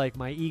just like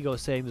my ego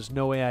saying there's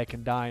no way I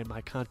can die and my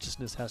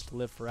consciousness has to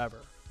live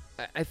forever?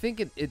 I think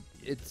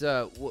it's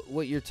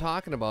what you're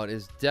talking about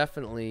is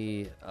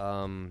definitely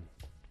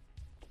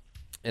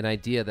an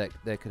idea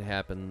that could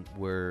happen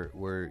where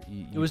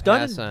you It was done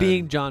pass in on-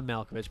 Being John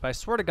Malkovich, but I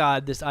swear to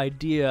God, this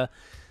idea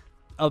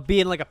of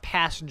being like a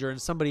passenger in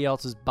somebody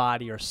else's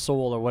body or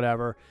soul or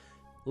whatever,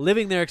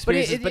 living their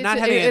experiences, but not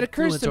having it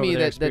occurs influence to over me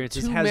their that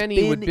experiences too has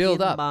many would been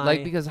build in up, my-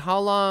 like, because how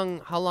long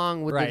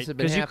would right, this have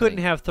been because you happening?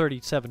 couldn't have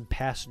 37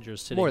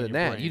 passengers sitting More in than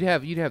your that. brain. You'd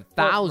have Well,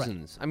 right.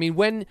 thousands. I mean,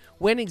 when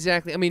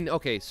exactly? I mean,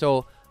 okay,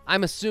 so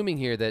I'm assuming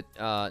here that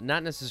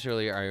not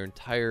necessarily our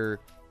entire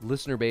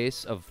listener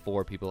base of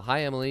 4 people.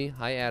 Hi, Emily.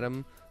 Hi,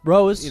 Adam.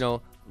 Rose. You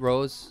know,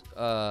 Rose.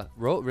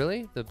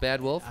 Really? The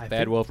Bad Wolf?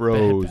 Bad Wolf.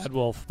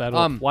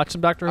 Watch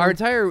some Doctor Who. Our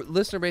entire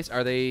listener base,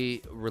 are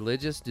they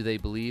religious? Do they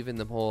believe in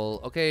the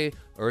whole, okay,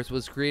 Earth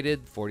was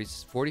created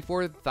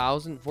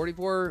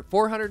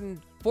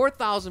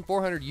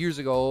 4,400 years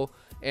ago,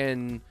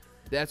 and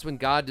that's when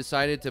God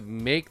decided to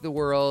make the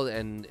world,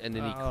 and then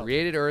he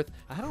created Earth,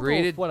 I don't know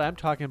created if what I'm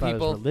talking about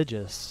people. is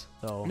religious,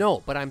 though.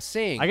 No, but I'm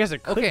saying, I guess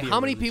it could okay, be a how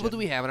many people religion. do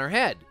we have in our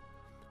head?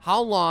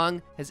 How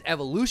long has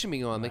evolution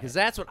been going on? Because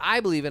that's what I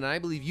believe in, and I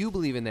believe you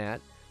believe in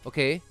that.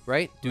 Okay,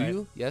 right? Do Right.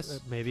 you? Yes?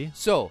 Maybe.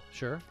 So,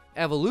 Sure.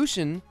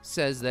 evolution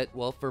says that,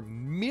 well, for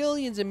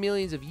millions and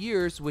millions of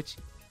years, which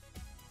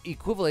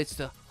equivalates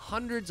to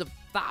hundreds of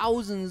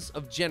thousands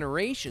of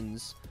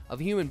generations of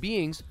human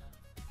beings,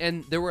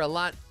 and there were a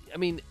lot, I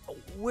mean,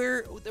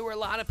 there were a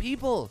lot of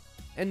people,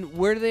 and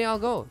where do they all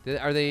go?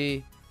 Are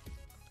they,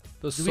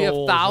 The do we have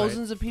souls, right.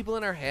 thousands of people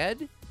in our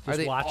head? Are Just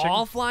they watching?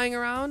 all flying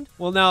around?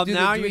 Well, now Do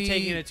you're we-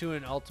 taking it to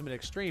an ultimate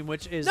extreme,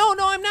 which is No,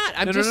 I'm not.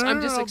 I'm No, just no,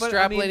 but I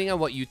mean, extrapolating on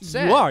what you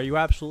said. You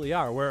absolutely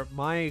are. Where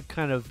my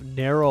kind of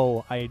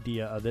narrow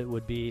idea of it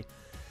would be,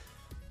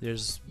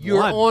 there's Your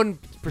one, own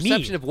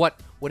perception me. of what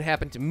would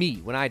happen to me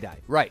when I die.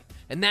 Right.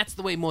 And that's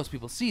the way most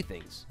people see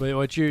things. But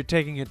what you're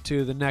taking it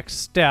to the next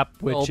step,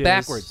 which is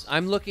backwards.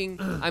 I'm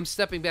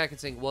stepping back and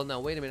saying, well, now,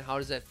 wait a minute. How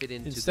does that fit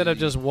into instead the of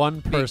just one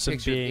big person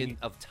picture being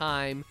of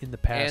time in the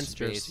and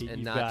passenger space seat, and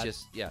you've not got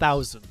just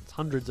thousands,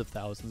 hundreds of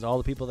thousands, all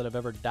the people that have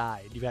ever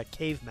died. You've got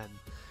cavemen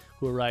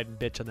who are riding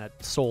bitch on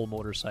that soul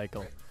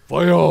motorcycle.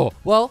 Fire!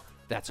 Well,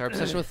 that's our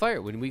obsession with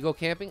fire. When we go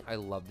camping, I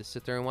love to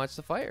sit there and watch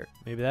the fire.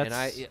 Maybe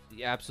that's. And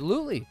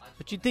absolutely.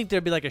 But you'd think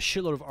there'd be like a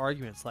shitload of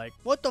arguments, like,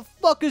 "What the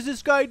fuck is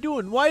this guy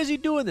doing? Why is he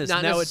doing this?" Not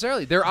And that would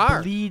necessarily. There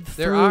are. bleed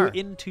There through are.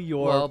 into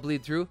your. Well,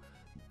 bleed through.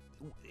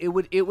 It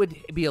would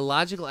be a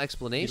logical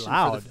explanation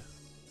loud.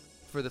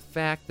 for the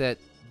fact that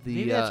the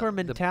Maybe that's where the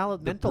mental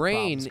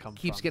brain problems come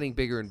keeps from. getting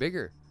bigger and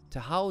bigger to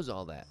house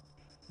all that,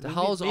 to Maybe-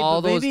 house maybe-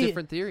 all those maybe-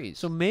 different theories.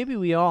 So maybe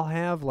we all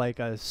have like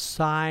not a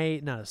psi.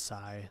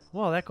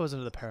 Well, that goes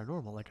into the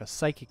paranormal, like a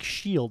psychic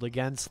shield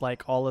against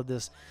like all of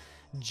this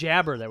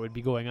jabber that would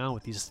be going on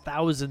with these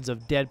thousands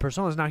of dead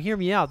personas. Now, hear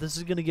me out. This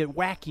is going to get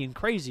wacky and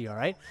crazy, all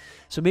right?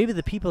 So maybe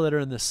the people that are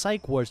in the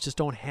psych wards just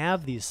don't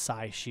have these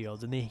psi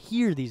shields, and they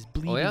hear these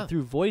bleeding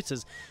through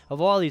voices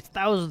of all these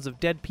thousands of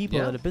dead people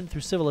Yeah. that have been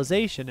through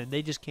civilization, and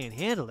they just can't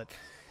handle it.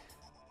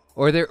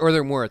 or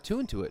they're more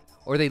attuned to it,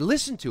 or they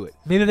listen to it.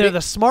 Maybe they're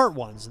the smart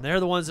ones, and they're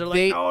the ones that are like,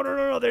 they-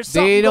 no, there's they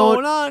something don't-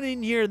 going on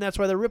in here, and that's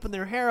why they're ripping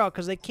their hair out,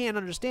 because they can't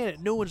understand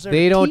it. No one's there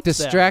They to don't teach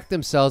them. distract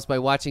themselves by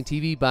watching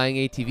TV, buying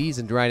ATVs,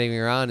 and driving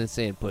around and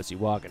saying "pussy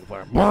walking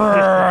for."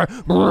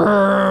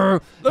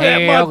 Look at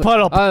that mud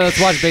puddle. Let's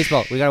watch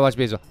baseball. We gotta watch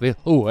baseball.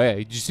 Oh,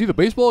 hey, did you see the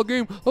baseball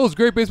game? That was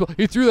great baseball.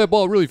 He threw that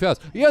ball really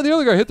fast. Yeah, the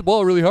other guy hit the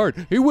ball really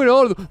hard. He went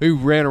out of he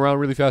ran around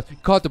really fast. He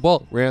caught the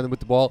ball, ran with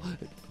the ball.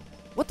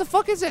 What the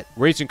fuck is it?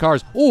 Racing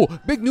cars. Oh,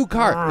 big new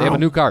car. They have a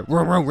new car.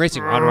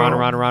 Racing.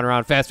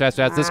 Around. Fast. This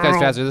guy's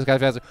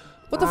faster.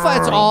 What the fuck?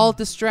 It's all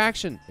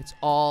distraction. It's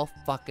all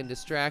fucking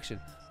distraction.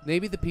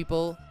 Maybe the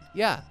people,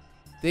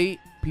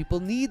 people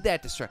need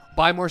that distraction.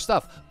 Buy more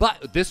stuff.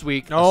 But this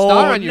week, a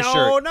star on your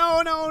shirt.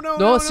 No,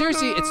 No,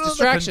 seriously, it's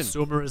distraction. The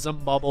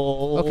consumerism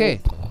bubble. Okay.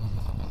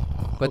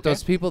 But Okay.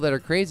 those people that are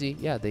crazy,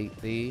 yeah,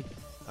 they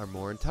are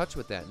more in touch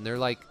with that, and they're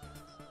like,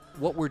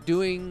 what we're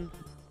doing,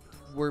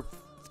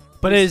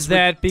 But this is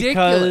that ridiculous.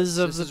 because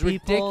of This the is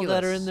people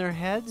that are ridiculous. in their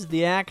heads?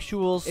 The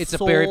actual It's a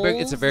souls very good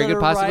that are riding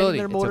possibility.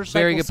 their It's a very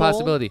motorcycle good soul?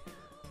 possibility.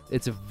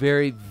 It's a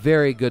very,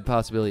 very good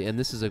possibility, and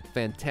this is a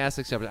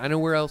fantastic subject. I know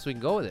where else we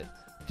can go with it.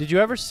 Did you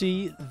ever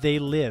see They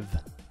Live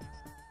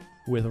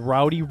with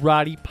Rowdy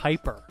Roddy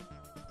Piper?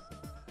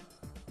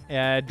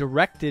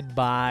 Directed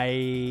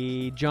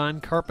by John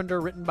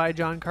Carpenter, written by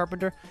John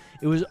Carpenter.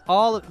 It was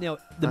all,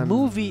 the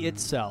movie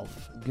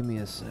itself Give me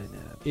a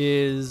synapse.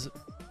 is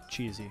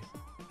cheesy.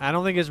 I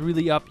don't think it's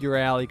really up your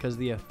alley because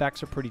the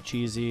effects are pretty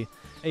cheesy.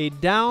 A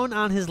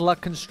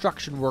down-on-his-luck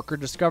construction worker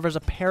discovers a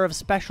pair of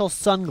special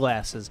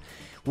sunglasses.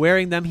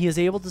 Wearing them, he is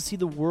able to see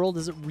the world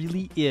as it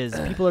really is.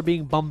 People are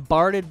being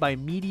bombarded by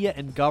media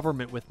and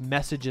government with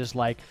messages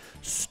like,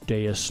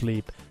 stay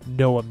asleep,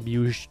 no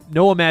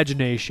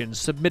imagination,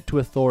 submit to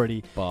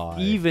authority.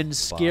 Even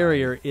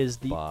scarier is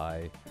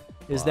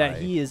that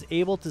he is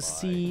able to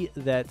see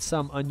that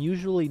some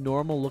unusually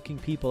normal-looking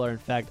people are in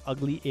fact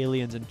ugly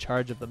aliens in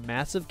charge of the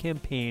massive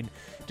campaign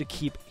to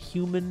keep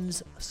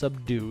humans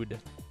subdued.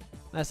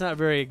 That's not a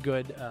very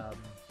good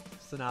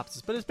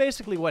synopsis, but it's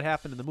basically what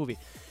happened in the movie.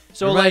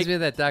 So, Reminds me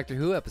of that Doctor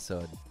Who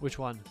episode which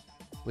one?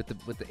 with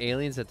the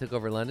aliens that took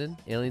over London,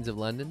 Aliens of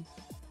London,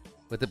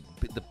 with the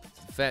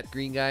fat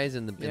green guys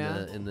in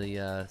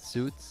the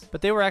suits. But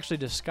they were actually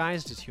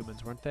disguised as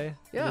humans, weren't they?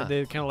 Yeah.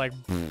 They kind of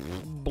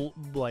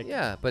like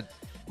Yeah, but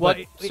Well,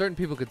 certain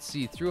people could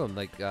see through them,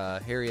 like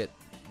Harriet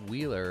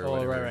Wheeler or Oh,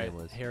 whatever her right.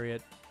 name was.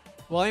 Harriet.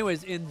 Well,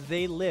 anyways, in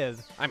They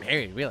Live, I'm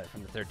Harriet Wheeler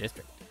from the 3rd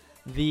District.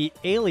 the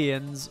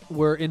aliens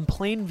were in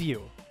plain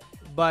view,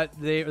 but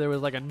there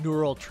was like a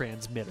neural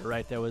transmitter,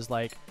 right? That was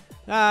like,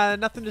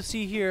 nothing to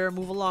see here.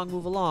 Move along,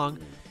 move along.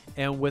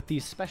 And with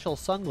these special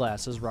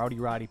sunglasses, Rowdy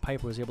Roddy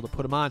Piper was able to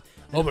put them on.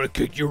 I'm gonna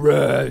kick your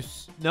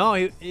ass. No,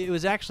 it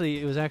was actually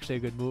a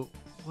good move.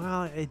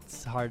 Well,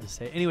 it's hard to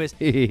say. Anyways,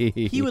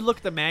 he would look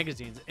at the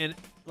magazines and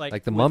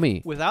Like the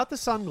Mummy. Without the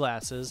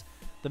sunglasses,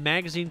 the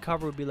magazine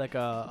cover would be like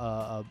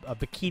a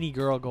bikini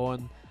girl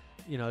going,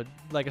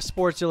 like a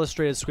Sports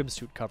Illustrated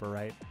swimsuit cover,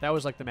 right? That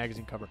was like the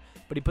magazine cover.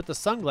 But he put the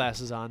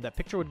sunglasses on, that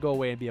picture would go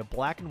away and be a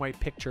black and white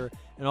picture,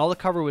 and all the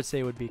cover would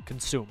say would be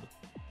consume.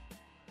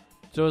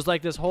 So it was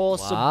like this whole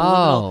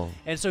subliminal.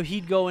 And so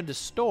he'd go into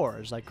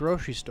stores, like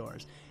grocery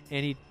stores,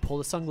 and he'd pull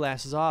the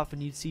sunglasses off,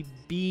 and you'd see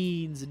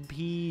beans and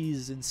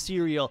peas and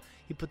cereal.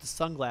 He'd put the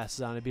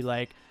sunglasses on and be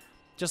like,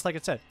 just like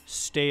it said,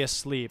 stay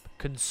asleep,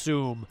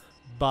 consume,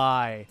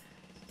 buy.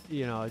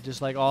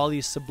 Just like all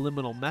these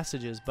subliminal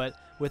messages. But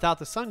without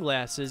the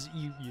sunglasses,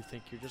 you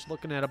think you're just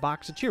looking at a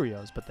box of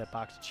Cheerios. But that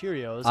box of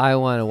Cheerios, I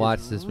want to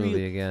watch this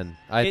movie again.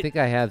 I think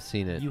I have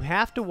seen it. you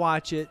have to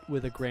watch it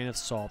with a grain of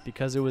salt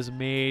because it was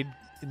made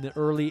in the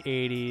early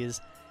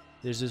 80s.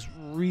 There's this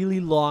really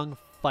long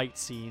fight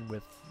scene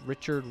with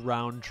Richard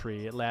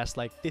Roundtree. It lasts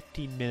like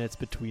 15 minutes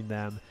between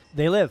them.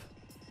 They Live.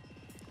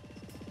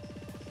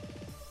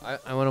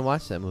 I want to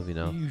watch that movie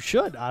now. You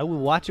should. I will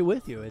watch it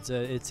with you.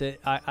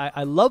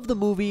 I love the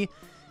movie.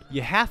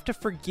 You have to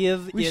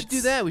forgive. We should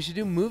do that. We should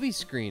do movie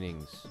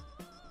screenings.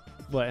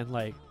 What, and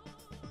like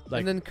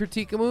and then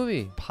critique a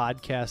movie.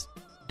 podcast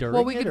during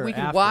Well, we it could or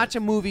after? watch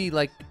a movie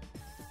like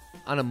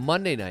on a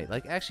Monday night.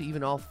 Like actually,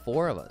 even all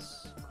 4 of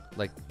us.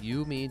 Like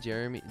you, me,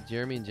 Jeremy,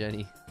 and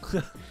Jenny.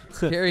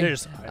 Carrie,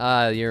 There's-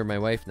 you're my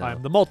wife now.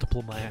 I'm the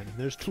multiple man.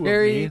 There's 2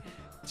 Carrie, of me.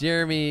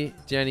 Jeremy,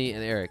 Jenny,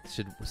 and Eric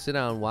should sit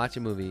down, watch a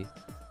movie,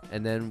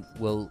 and then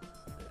we'll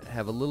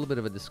have a little bit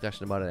of a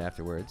discussion about it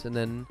afterwards. And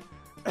then,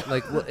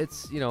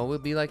 we'll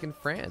be like in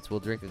France. We'll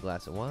drink a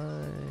glass of wine,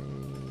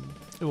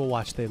 And we'll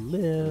watch They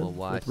Live We'll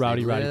watch with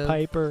Rowdy They Roddy Live.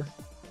 Piper.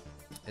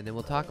 and then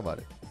we'll talk about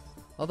it.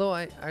 Although,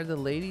 are the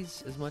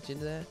ladies as much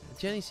into that?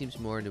 Jenny seems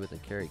more into it than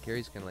Carrie.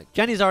 Carrie's kind of like...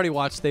 Jenny's already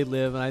watched They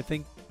Live, and I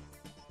think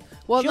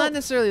Well, She'll- not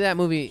necessarily that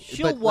movie.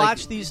 she'll but watch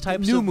like these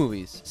types new of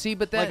movies. See,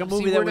 but that like a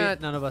movie see, that we're not.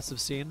 none of us have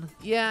seen.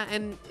 Yeah,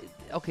 and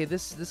okay,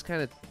 this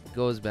kind of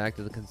goes back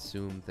to the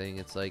consume thing.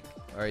 It's like,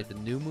 all right, the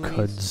new movies.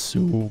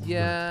 Consume.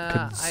 Yeah,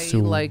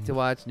 Consume. I like to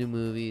watch new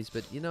movies,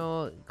 but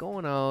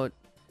going out,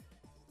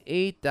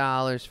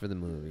 $8 for the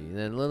movie, and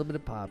then a little bit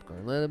of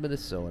popcorn, a little bit of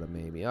soda,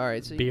 maybe. All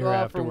right, so you Beer go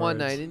out for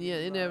one afterwards. night, and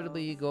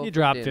inevitably you go. You for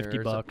drop dinner $50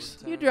 or bucks.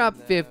 something. You drop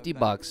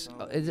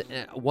 $50. Is it,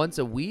 once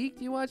a week?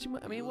 Do you watch?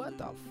 I mean, what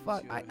the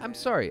fuck? I'm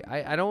sorry,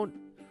 I don't.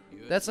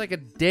 That's like a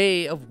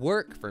day of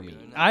work for me.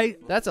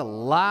 That's a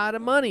lot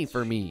of money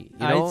for me.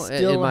 In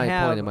my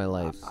point in my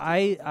life.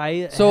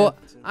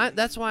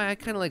 That's why I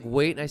kind of like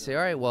wait and I say,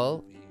 all right,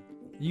 well,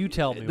 you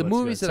tell me the what's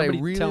movies good. that I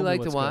Somebody really tell me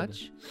like to what's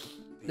watch,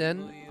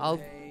 then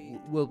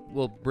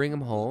we'll bring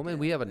them home, and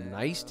we have a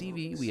nice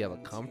TV. We have a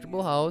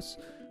comfortable house.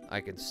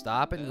 I can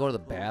stop and go to the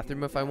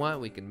bathroom if I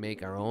want. We can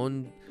make our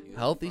own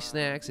healthy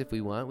snacks if we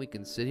want. We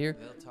can sit here.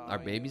 Our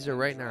babies are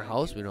right in our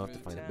house. We don't have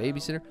to find a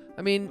babysitter.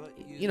 I mean,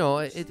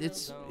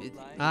 it's.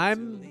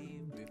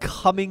 I'm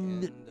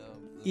coming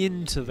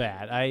into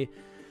that.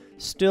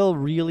 still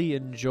really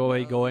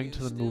enjoy going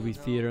to the movie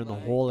theater and the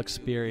whole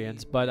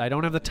experience, but I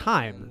don't have the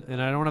time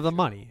and I don't have the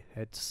money.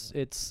 It's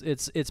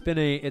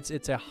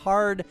a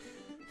hard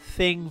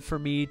thing for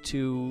me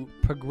to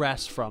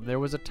progress from. There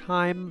was a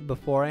time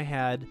before I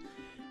had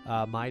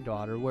my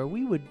daughter where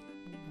we would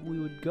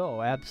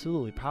go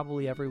absolutely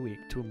probably every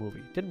week to a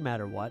movie. Didn't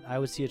matter what. I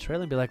would see a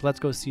trailer and be like, let's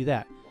go see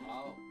that.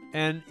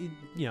 And,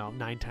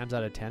 9 times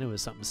out of 10 it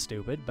was something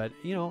stupid, but,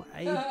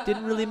 it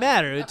didn't really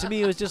matter. To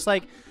me, it was just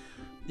like,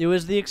 it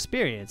was the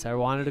experience. I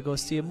wanted to go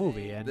see a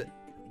movie. And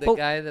The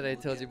guy that I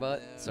told you about,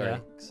 sorry. Yeah.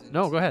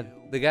 No, go ahead.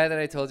 The guy that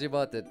I told you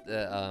about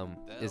that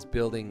is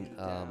building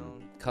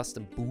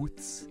custom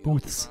booths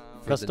Booths.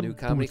 for Custom the new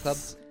comedy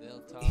booths.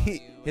 club.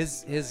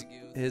 His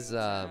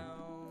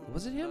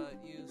was it him?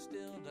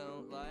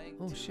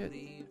 Oh shit.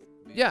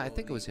 Yeah, I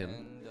think it was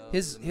him.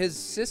 His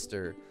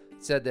sister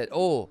said that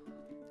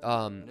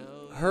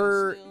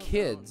her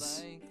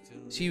kids,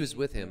 she was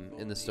with him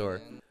in the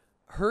store.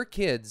 Her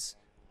kids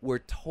were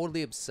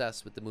totally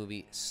obsessed with the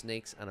movie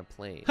Snakes on a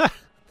Plane.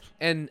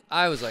 And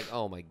I was like,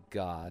 oh my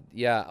God.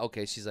 Yeah,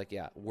 okay. She's like,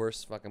 yeah,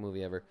 worst fucking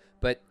movie ever.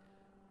 But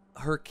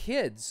her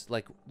kids,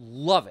 like,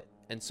 love it.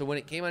 And so when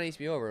it came on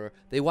HBO,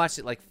 they watched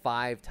it like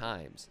 5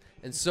 times.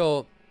 And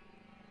so,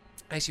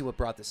 actually what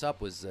brought this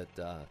up was that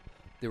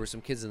there were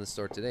some kids in the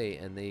store today,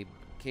 and they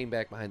came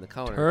back behind the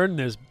counter. Turn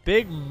this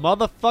big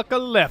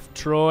motherfucker left,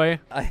 Troy.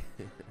 I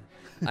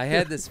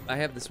have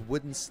this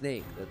wooden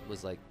snake that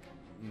was like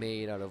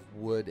made out of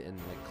wood and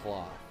like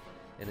cloth,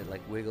 and it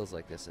like wiggles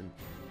like this. And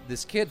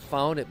this kid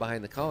found it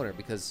behind the counter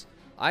because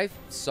I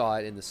saw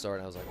it in the store,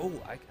 and I was like, oh,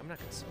 I'm not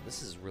gonna sell this.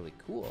 This is really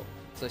cool.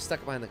 So I stuck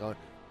it behind the counter.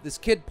 This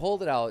kid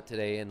pulled it out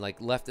today and like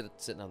left it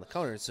sitting on the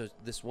counter. So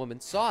this woman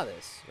saw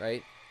this,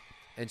 right?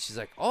 And she's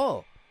like,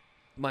 oh,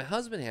 my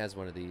husband has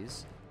one of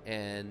these.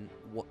 And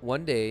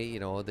one day,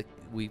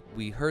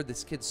 we heard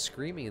this kid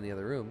screaming in the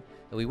other room,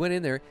 and we went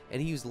in there,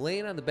 and he was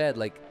laying on the bed,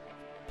 like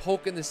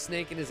poking the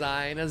snake in his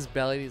eye and on his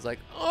belly. And he's like,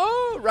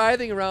 oh,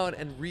 writhing around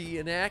and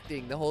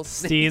reenacting the whole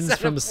scenes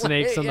from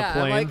Snakes on the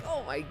Plane. I'm like,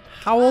 oh my God.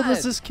 How old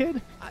was this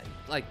kid?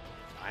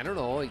 I don't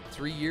know, like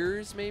 3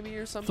 years maybe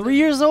or something. 3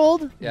 years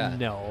old? Yeah.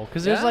 No,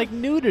 because there's Yeah? like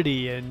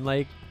nudity and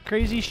like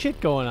crazy shit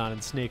going on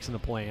in Snakes on the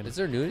Plane. Is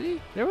there nudity?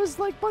 There was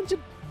like a bunch of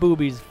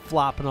boobies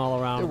flopping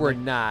all around. There were Like,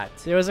 not.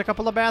 there was a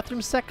couple of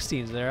bathroom sex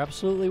scenes. There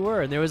absolutely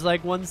were. And there was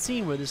like one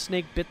scene where the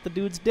snake bit the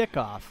dude's dick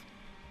off.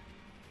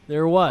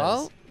 There was.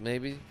 Well,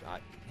 maybe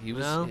he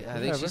was. No, I think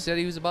whatever. she said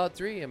he was about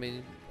 3. I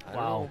mean, I don't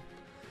Wow. know.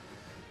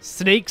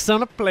 Snakes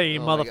on a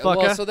Plane, Oh my God. motherfucker.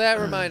 Well, so that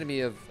reminded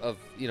me of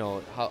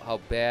how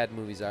bad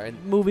movies are,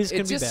 and Movies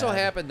can it be just so bad.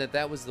 happened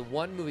that was the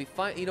one movie.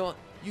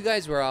 You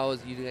guys were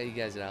always you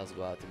guys would always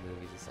go out to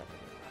movies and stuff.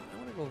 I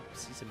want to go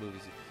see some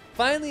movies.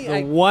 Finally, The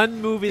I one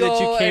movie that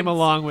you go came and-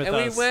 along with and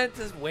us. we went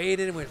to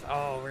waited and went.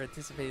 Oh, we're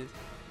anticipating.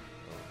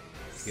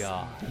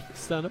 God,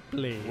 Snakes on a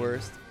Plane.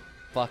 worst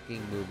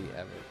fucking movie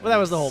ever. Well, that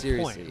was the whole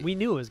Seriously. point. We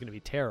knew it was going to be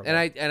terrible. And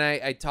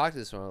I talked to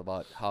this one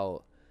about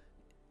how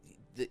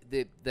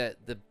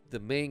the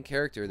main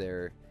character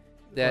there,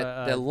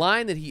 that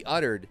line that he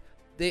uttered,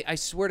 I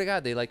swear to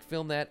God, they like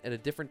filmed that at a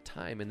different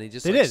time, and they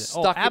just They like, did.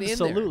 stuck it in there.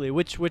 Absolutely.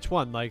 Which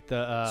one? Like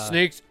the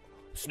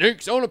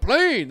Snakes on a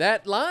plane.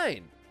 That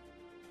line.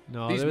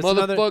 No, These there was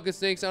motherfucking another.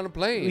 snakes on a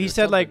plane. He or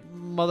said like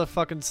something.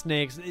 motherfucking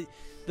snakes.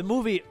 The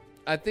movie.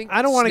 I think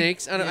I don't wanna-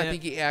 snakes. I yeah.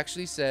 think he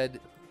actually said,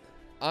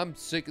 "I'm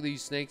sick of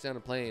these snakes on a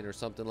plane" or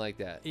something like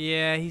that.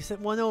 Yeah, he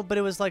said. Well, no, but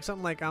it was like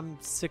something like I'm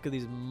sick of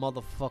these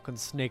motherfucking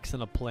snakes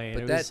in a plane.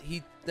 But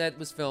It that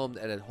was filmed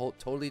at a whole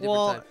totally different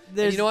Well, time. And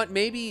there's- you know what?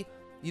 Maybe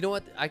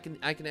I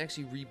can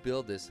actually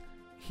rebuild this.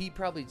 He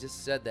probably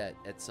just said that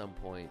at some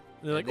point.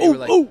 They're And like, they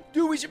were "Oh,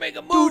 dude, we should make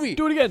a do movie. it,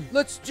 do it again."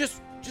 Let's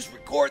just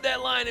record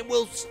that line and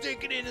we'll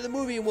stick it into the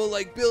movie and we'll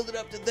like build it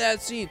up to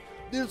that scene.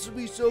 This will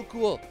be so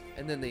cool.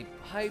 And then they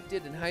hyped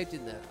it. And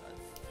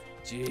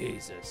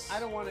Jesus. I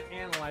don't want to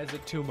analyze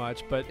it too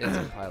much, but It's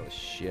a pile of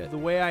shit. the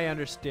way I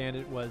understand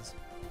it was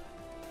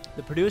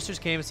the producers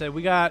came and said,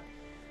 "We got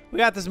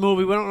this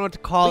movie. We don't know what to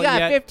call it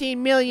yet. $15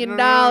 million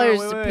No, wait,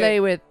 to wait. play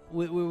with.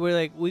 We're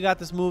like, we got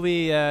this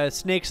movie,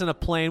 Snakes on a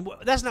Plane.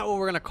 That's not what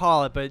we're gonna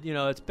call it, but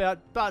it's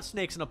about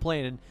snakes on a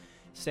plane." And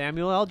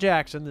Samuel L.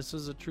 Jackson, this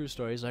is a true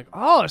story. He's like,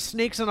 "Oh,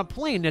 snakes on a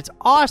plane. That's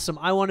awesome.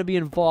 I want to be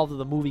involved with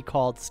a movie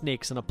called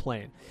Snakes on a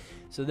Plane."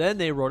 So then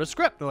they wrote a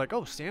script. They're like,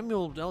 "Oh,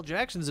 Samuel L.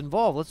 Jackson's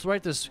involved. Let's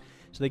write this."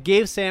 So they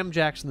gave Sam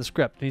Jackson the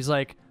script, and he's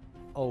like,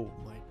 "Oh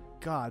my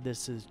God,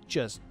 this is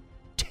just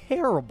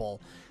terrible."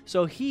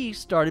 So he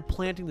started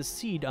planting the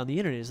seed on the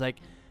internet. He's like,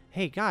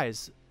 "Hey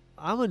guys,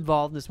 I'm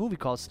involved in this movie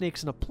called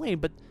Snakes on a Plane,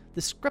 but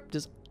the script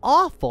is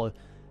awful.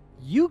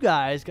 You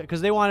guys,"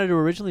 because they wanted to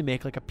originally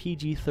make like a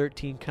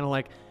PG-13 kind of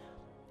like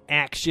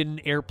action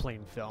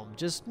airplane film,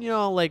 just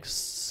like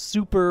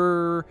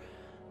super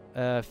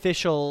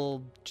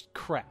official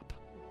crap.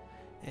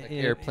 Like And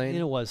Airplane?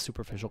 it was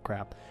superficial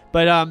crap,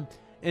 but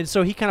and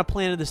so he kind of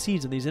planted the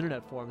seeds in these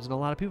internet forums, and a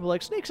lot of people were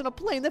like, "Snakes on a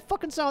Plane, that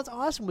fucking sounds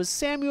awesome. With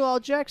Samuel L.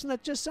 Jackson,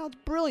 that just sounds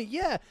brilliant."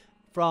 Yeah,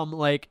 from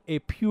like a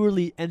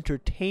purely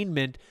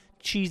entertainment,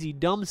 cheesy,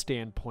 dumb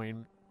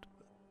standpoint,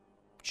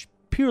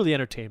 purely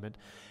entertainment.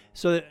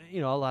 So that, a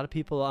lot of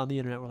people on the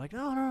internet were like,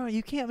 no,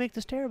 you can't make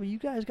this terrible. You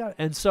guys got it.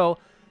 And so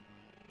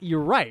you're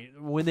right.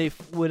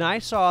 When I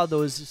saw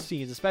those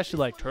scenes, especially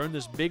like turn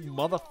this big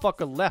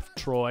motherfucker left,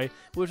 Troy,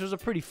 which was a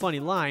pretty funny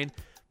line,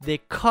 they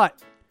cut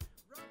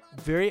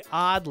very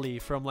oddly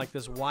from like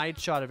this wide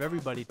shot of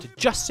everybody to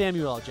just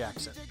Samuel L.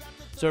 Jackson.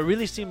 So it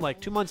really seemed like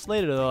 2 months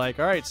later they're like,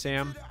 all right,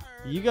 Sam,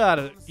 you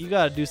gotta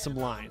do some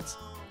lines.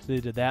 So they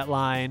did that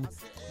line,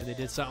 and they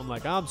did something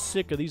like, I'm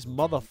sick of these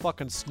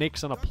motherfucking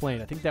snakes on a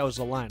plane. I think that was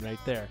the line right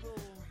there.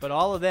 But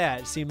all of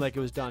that seemed like it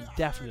was done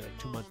definitely like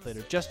 2 months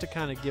later, just to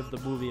kind of give the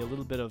movie a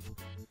little bit of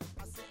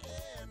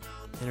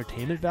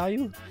entertainment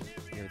value.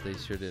 Yeah, they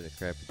sure did a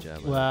crappy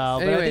job. Well,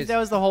 but I think that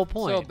was the whole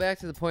point. So back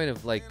to the point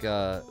of like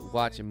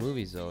watching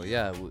movies, though.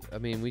 Yeah, I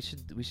mean, we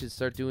should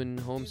start doing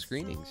home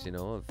screenings.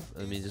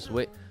 Just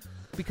wait,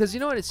 because you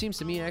know what? It seems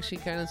to me actually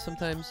kind of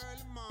sometimes.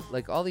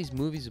 Like, all these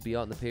movies would be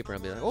out in the paper,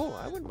 and I'll be like, oh,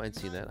 I wouldn't mind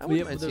seeing that. I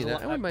wouldn't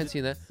mind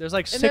seeing that. There's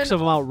like 6 of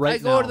them out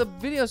right now. I go to the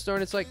video store,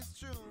 and it's like,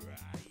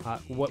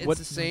 it's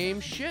the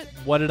same shit.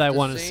 What did I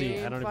want to see?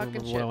 I don't even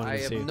remember shit. what I wanted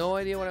to see. I have no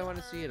idea what I want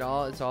to see at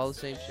all. It's all the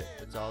same shit.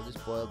 It's all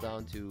just boiled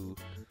down to,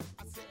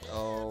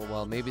 oh,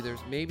 well, maybe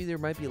there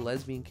might be a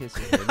lesbian kiss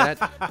in here.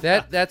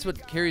 That's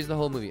what carries the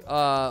whole movie.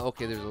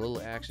 Okay, there's a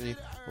little action.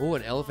 Oh,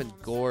 an elephant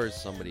gores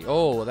somebody.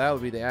 Oh, well, that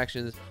would be the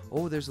action.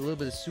 Oh, there's a little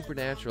bit of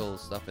supernatural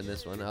stuff in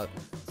this one.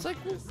 It's like,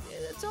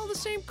 it's all the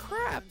same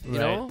crap, you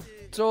know?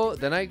 So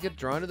then I get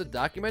drawn to the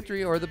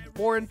documentary or the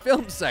foreign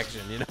film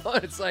section,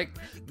 It's like,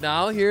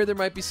 now here there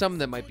might be some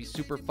that might be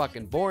super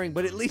fucking boring,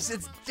 but at least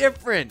it's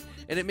different,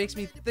 and it makes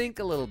me think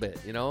a little bit,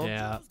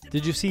 Yeah.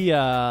 Did you see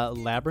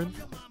Labyrinth?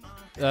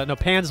 No,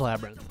 Pan's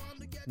Labyrinth.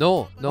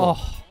 No.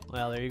 Oh,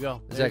 well, there you go.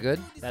 Is that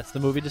good? That's the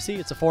movie to see.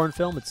 It's a foreign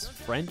film. It's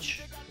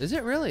French. Is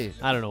it really?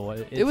 I don't know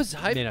what it was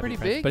hyped pretty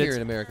French, big here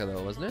in America,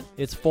 though, wasn't it?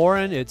 It's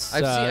foreign. It's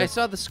I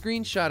saw the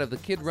screenshot of the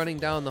kid running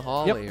down the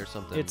hallway or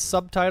something. It's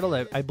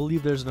subtitled. I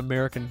believe there's an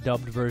American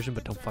dubbed version,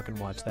 but don't fucking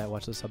watch that.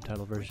 Watch the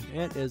subtitle version.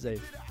 It is a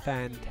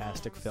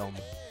fantastic film.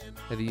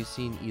 Have you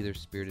seen either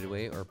Spirited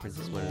Away or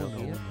Princess Mononoke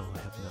yet? No, I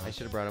have not. I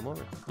should have brought him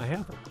over. I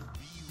haven't.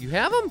 You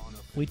have them?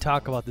 We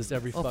talk about this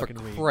every fucking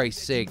week. For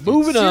Christ's sake.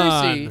 Moving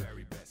Seriously, on.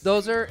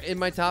 Those are in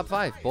my top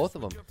 5, both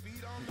of them.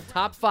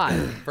 Top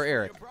 5 for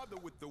Eric.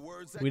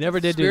 We never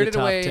did Spirited do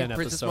the top Away, 10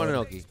 Princess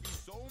episode. Mononoke.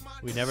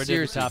 We never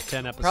Seriously, did the top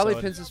 10 episode. Probably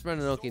Princess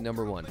Mononoke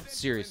 #1.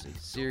 Seriously.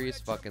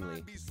 Serious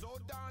fuckingly.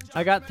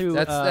 I got through...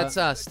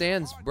 That's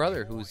Stan's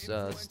brother, who's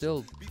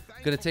still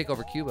going to take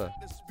over Cuba.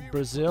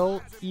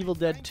 Brazil, Evil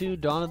Dead 2,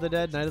 Dawn of the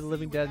Dead, Night of the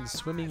Living Dead, and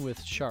Swimming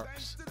with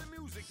Sharks.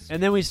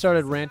 And then we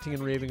started ranting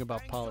and raving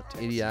about politics.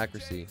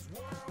 Idiocracy.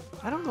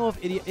 I don't know if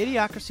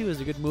Idiocracy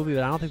was a good movie,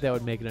 but I don't think that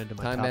would make it into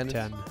my Time top Bandits?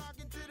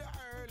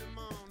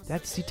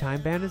 10.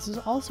 Time Bandits is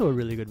also a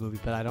really good movie,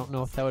 but I don't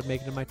know if that would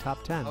make it in my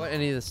top 10. How about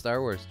any of the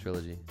Star Wars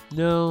trilogy?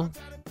 No.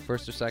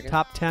 First or second?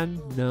 Top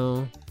 10?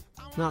 No.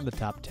 Not in the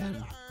top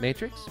 10.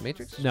 Matrix?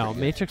 Matrix? Was No, pretty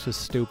good. Matrix was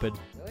stupid.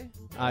 Really?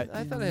 I thought I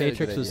had a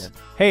Matrix good was. idea.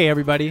 Hey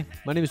everybody,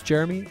 my name is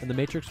Jeremy, and the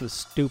Matrix was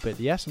stupid.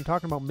 Yes, I'm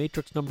talking about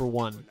Matrix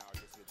 #1.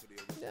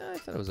 Yeah, I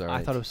thought it was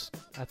alright. I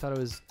thought it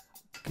was.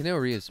 Keanu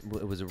Reeves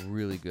was a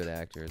really good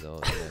actor, though,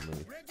 in that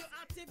movie.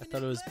 I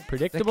thought it was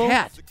predictable.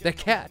 The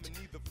cat.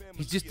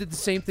 He just did the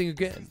same thing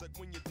again.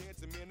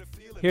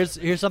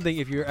 Here's something.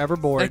 If you're ever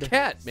bored, That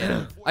cat,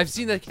 man. I've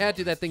seen that cat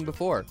do that thing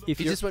before. If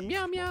He you're- just went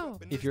meow meow.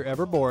 if you're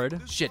ever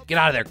bored Shit, get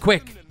out of there,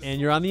 quick.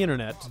 and you're on the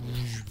internet,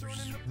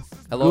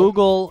 Hello?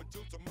 Google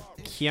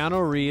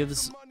Keanu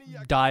Reeves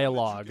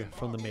dialogue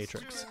from The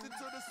Matrix.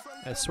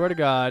 I swear to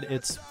God,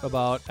 it's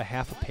about a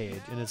half a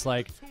page, and it's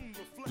like,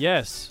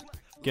 yes,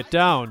 get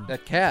down.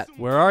 That cat.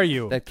 Where are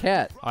you? That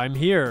cat. I'm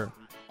here.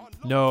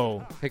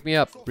 No. Pick me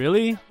up.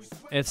 Really?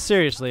 It's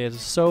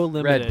so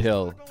limited. Red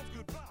pill.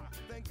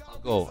 I'll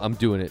go. I'm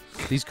doing it.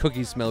 These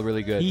cookies smell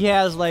really good. He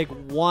has like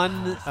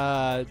one,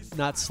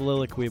 not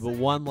soliloquy, but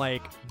one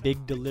like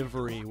big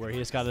delivery where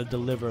he's got to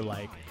deliver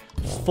like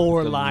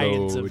 4 The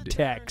lines load. of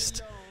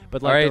text.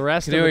 But All like right, the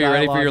rest Canoe, of the you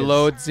ready for dialogue your is,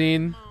 load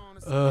scene?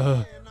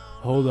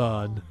 Hold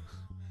on.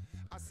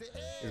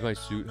 Here's my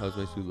suit. How's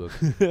my suit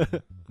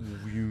look?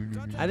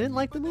 I didn't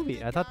like the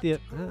movie. I thought the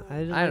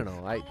I don't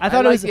know. I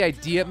thought it like was the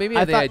idea. Maybe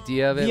I the thought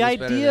idea of it the was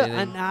better idea, than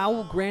anything. and I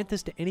will grant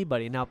this to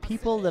anybody. Now,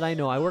 people that I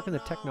know, I work in the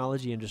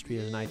technology industry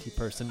as an IT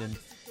person, and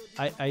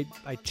I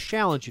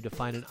challenge you to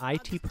find an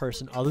IT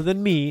person other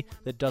than me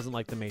that doesn't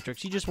like The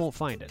Matrix. You just won't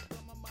find it.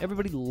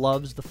 Everybody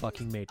loves the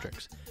fucking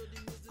Matrix.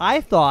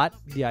 I thought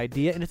the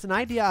idea, and it's an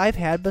idea I've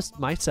had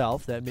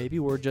myself, that maybe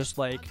we're just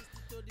like,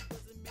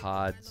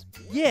 Pods.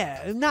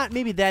 yeah, not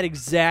maybe that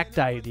exact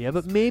idea,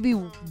 but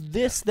maybe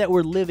this that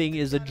we're living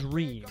is a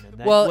dream. And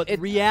that Well, what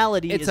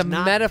reality It's is a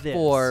not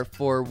metaphor this.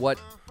 for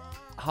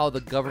how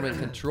the government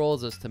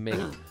controls us to make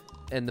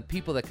and the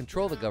people that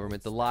control the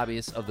government, the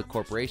lobbyists of the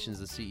corporations,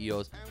 the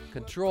CEOs,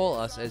 control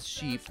us as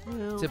sheep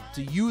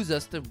to use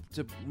us to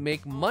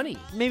make money.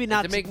 Maybe and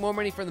not to make more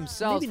money for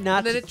themselves. maybe not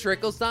and then to- it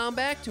trickles down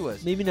back to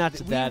us. Maybe not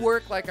to we that.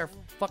 work like our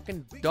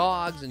fucking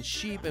dogs and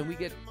sheep, and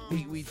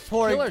we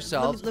For- kill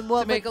ourselves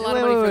well, to make a but- lot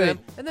of wait, money for wait, them,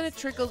 wait. and then it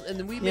trickles, and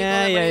then we make Yeah,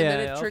 all that yeah, money, yeah.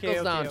 and then it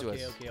trickles down to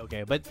us.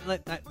 Okay. But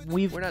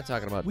we've We're not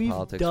talking about we've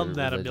politics. done or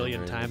that a religion million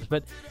or anything. times.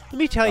 But let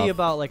me tell you Oh.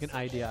 about like an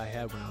idea I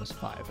had when I was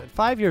 5. At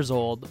 5 years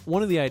old,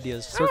 one of the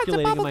ideas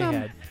circulating in my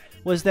head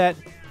was that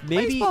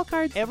maybe Baseball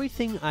cards.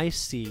 everything I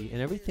see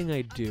and everything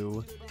I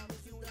do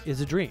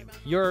is a dream.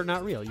 You're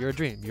not real. You're a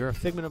dream. You're a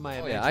figment of my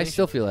Oh, imagination. yeah, I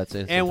still feel that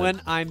same. And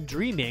when I'm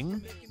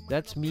dreaming,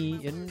 that's me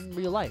in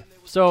real life.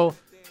 So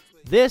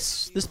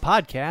this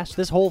podcast,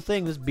 this whole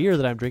thing, this beer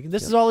that I'm drinking,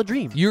 this is all a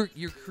dream. you're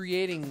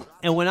creating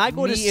And when I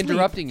go to me sleep,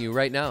 interrupting you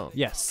right now.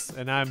 yes,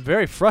 and I'm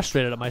very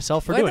frustrated at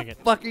myself for Why doing the it.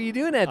 fuck are you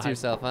doing that to I-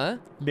 yourself, huh?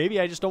 Maybe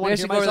I just don't Maybe I want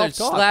to should hear go over there and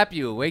myself talk. slap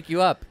you, wake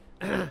you up.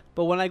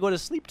 But when I go to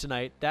sleep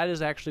tonight, that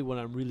is actually when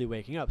I'm really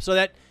waking up. So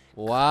that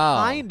Wow.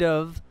 kind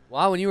of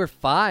Wow, when you were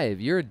 5,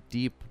 you're a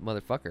deep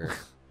motherfucker.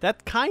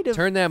 turn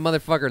Turn that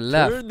motherfucker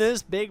left.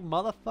 this big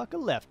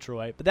motherfucker left,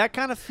 Troy. But that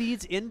kind of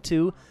feeds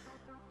into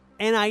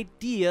an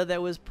idea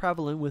that was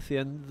prevalent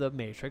within the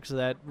Matrix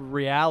that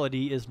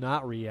reality is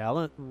not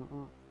real.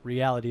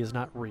 Reality is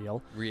not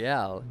real.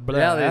 Real. Blah.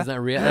 Reality is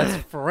not real.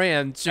 That's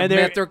French. And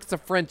they're- Metrics are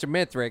French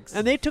metrics.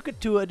 And they took it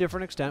to a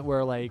different extent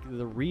where like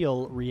the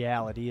real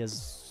reality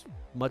is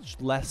much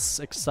less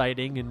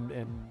exciting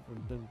and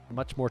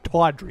much more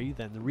tawdry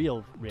than the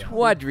real reality.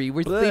 Tawdry.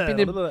 We're Blah, sleeping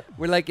in. blah, blah.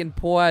 We're like in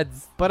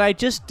pods. But I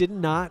just did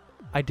not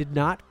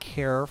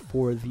care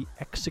for the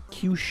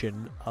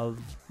execution of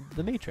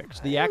the Matrix.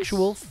 The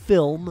actual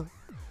film,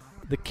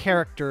 the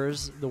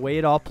characters, the way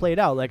it all played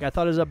out. Like I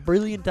thought it was a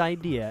brilliant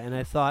idea, and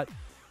I thought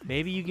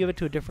maybe you give it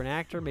to a different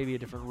actor, maybe a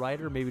different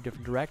writer, maybe a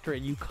different director,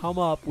 and you come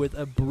up with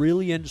a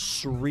brilliant,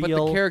 surreal,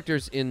 But the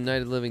characters in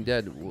Night of the Living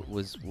Dead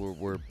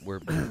were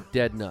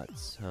dead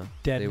nuts, huh?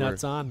 dead They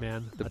nuts were, on,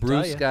 man. The I'll tell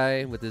Bruce ya.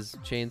 guy with his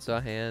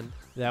chainsaw hand.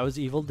 That was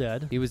Evil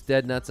Dead. He was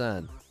dead nuts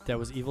on. That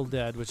was Evil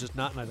Dead, which is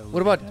not Night of the What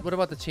Living about Dead. what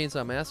about the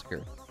Chainsaw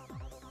Massacre?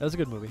 That was a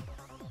good movie.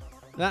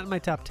 Not in my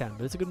top 10,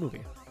 but it's a good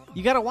movie.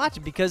 You got to watch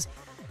it because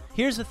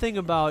here's the thing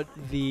about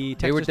the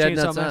They were Texas dead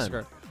Chainsaw nuts on.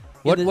 Massacre.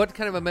 What In the- what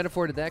kind of a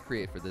metaphor did that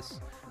create for this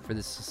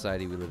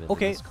society we live in?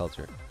 Okay. This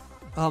culture.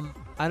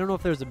 I don't know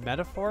if there's a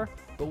metaphor,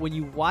 but when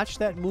you watch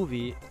that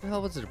movie, What the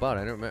hell was it about?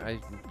 I don't remember. I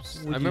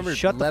would remember you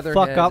shut the Leatherhead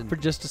fuck up and- for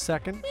just a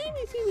second?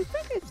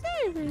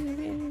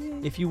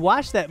 If you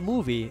watch that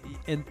movie,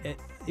 and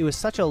it was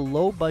such a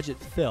low-budget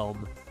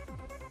film,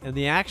 and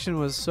the action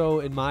was so,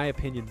 in my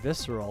opinion,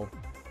 visceral.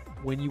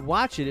 When you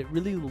watch it, it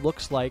really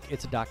looks like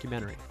it's a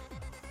documentary.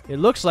 It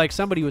looks like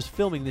somebody was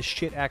filming this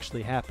shit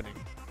actually happening.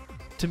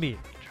 To me,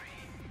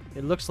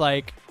 it looks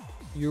like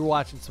you're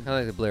watching some. Kind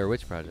of like the Blair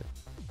Witch Project.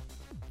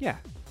 Yeah,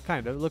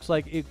 kind of. It looks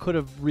like it could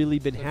have really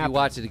been If you happening.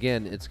 watch it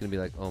again, it's gonna be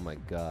like, oh my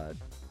god.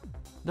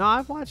 No,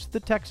 I've watched the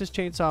Texas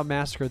Chainsaw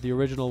Massacre, the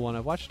original one.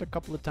 I've watched it a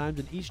couple of times,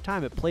 and each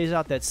time it plays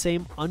out that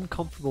same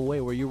uncomfortable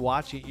way where you're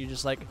watching it, you're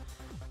just like,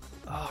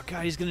 oh,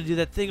 God, he's going to do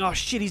that thing. Oh,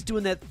 shit, he's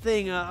doing that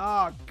thing.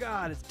 Oh,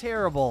 God, it's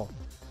terrible.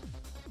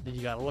 Then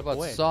you got to What look about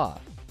away. Saw?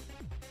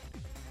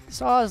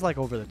 Saw is like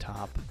over the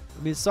top.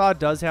 I mean, Saw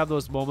does have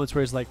those moments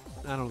where he's like,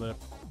 I don't know,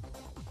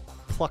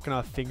 plucking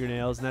off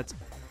fingernails, and that's,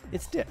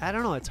 I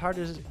don't know, it's hard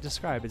to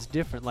describe. It's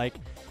different. Like,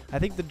 I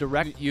think the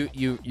direct. You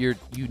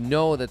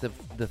know that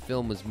the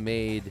film was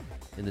made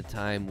in the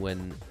time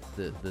when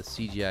the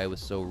CGI was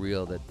so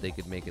real that they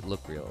could make it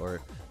look real,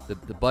 or the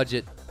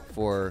budget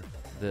for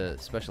the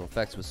special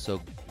effects was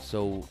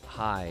so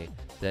high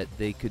that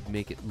they could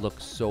make it look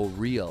so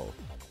real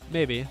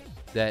Maybe.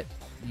 that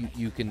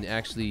you can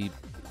actually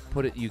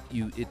put it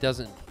it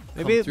doesn't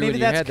Maybe- come through maybe in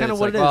your that's head that kinda it's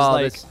what like, it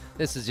is, oh, like-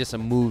 this is just a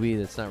movie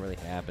that's not really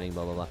happening,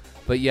 blah blah blah.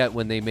 But yet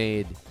when they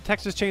made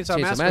Texas Chainsaw,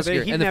 Chainsaw Massacre, Massacre, he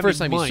and didn't the have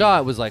first any time you money. saw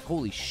it was like,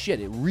 holy shit!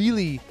 It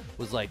really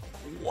was like,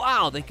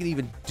 wow, they can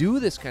even do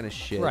this kind of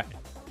shit. Right.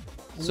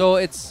 So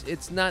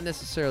it's not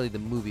necessarily the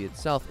movie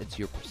itself; it's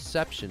your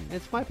perception.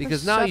 It's my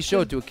because now you show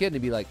it perception. to a kid and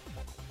it'd be like,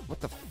 what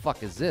the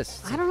fuck is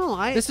this? I don't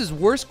know. This is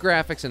worse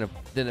graphics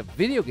than a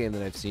video game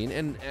that I've seen,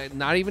 and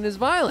not even as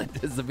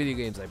violent as the video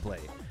games I play.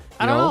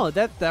 I don't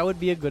know. That would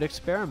be a good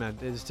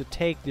experiment, is to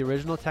take the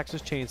original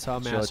Texas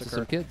Chainsaw Show it Massacre, to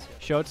some kids.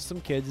 show it to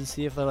some kids, and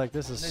see if they're like,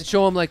 this And is.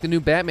 show them like the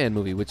new Batman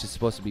movie, which is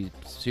supposed to be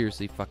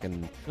seriously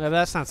fucking. No,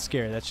 that's not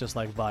scary. That's just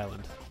like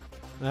violent.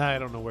 I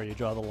don't know where you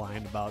draw the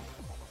line about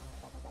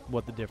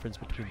what the difference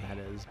between that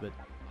is, but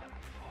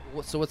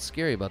So what's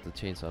scary about the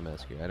Chainsaw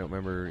Massacre? I don't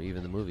remember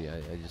even the movie. I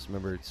just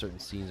remember certain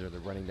scenes where they're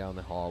running down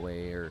the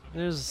hallway, or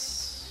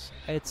it's.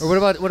 or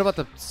what about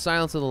the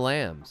Silence of the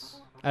Lambs?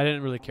 I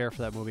didn't really care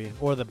for that movie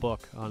or the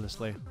book,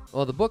 honestly.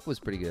 Well, the book was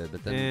pretty good,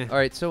 but then Eh. all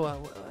right. So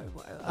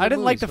I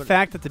didn't like the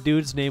fact that the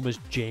dude's name was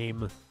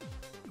James.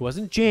 It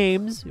wasn't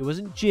James. It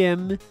wasn't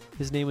Jim.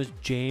 His name was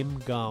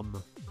James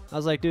Gum. I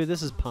was like, dude,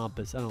 this is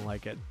pompous. I don't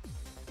like it.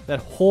 That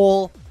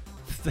whole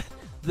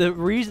the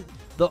reason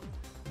the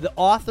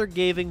author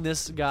giving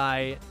this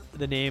guy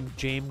the name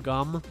James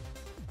Gum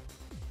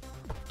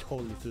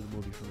totally threw the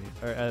movie for me,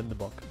 or in the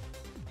book.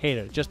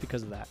 Hated it just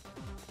because of that.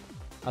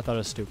 I thought it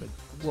was stupid.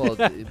 Well,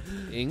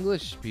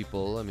 English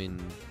people, I mean,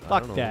 I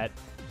Fuck don't know. that.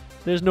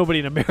 There's nobody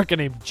in America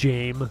named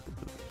James.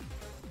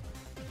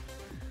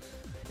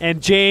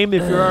 And James,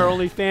 if you're our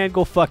only fan,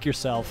 go fuck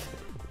yourself.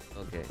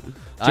 Okay.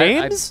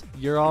 James,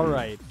 you're all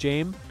right.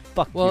 James,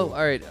 fuck Well, you.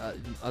 all right.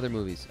 Other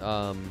movies.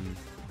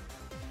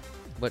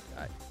 What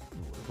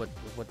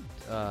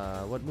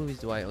movies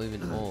do I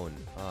even own?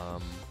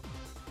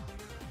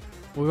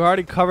 We've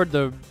already covered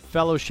the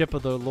Fellowship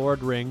of the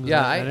Lord Rings.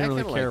 Yeah, I I didn't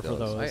really kinda care like for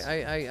those.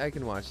 I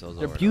can watch those.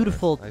 They're over and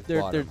beautiful. over. I've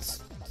They're bought they're 'em.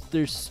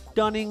 they're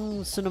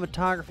stunning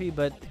cinematography,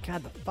 but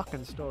God, the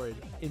fucking stories,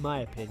 in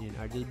my opinion,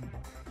 are just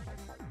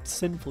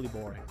sinfully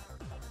boring.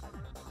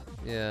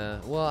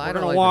 Yeah. Well, I We're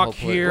don't gonna like walk the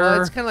whole play. here.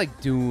 Well, it's kind of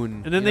like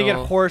Dune. And then you they get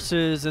know?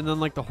 horses, and then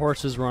like the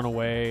horses run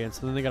away, and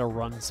so then they gotta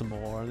run some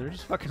more, and they're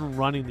just fucking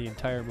running the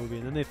entire movie,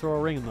 and then they throw a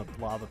ring in the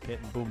lava pit,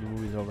 and boom, the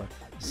movie's over.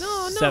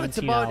 No,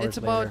 17 hours it's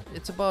later.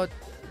 about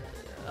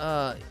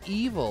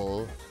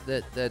evil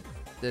that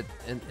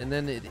and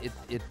then it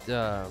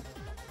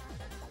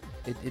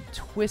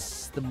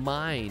twists the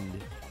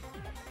mind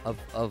of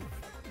a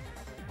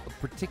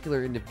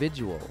particular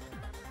individual,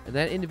 and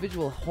that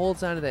individual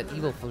holds on to that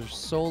evil for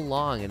so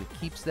long, and it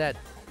keeps that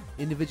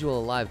individual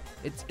alive.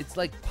 It's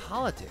like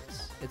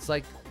politics. It's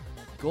like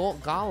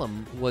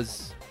Gollum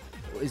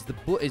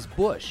is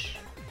Bush,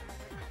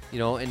 you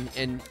know,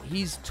 and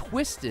he's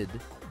twisted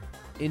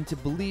into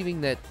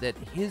believing that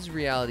his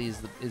reality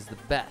is the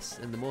best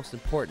and the most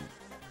important,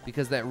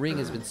 because that ring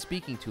has been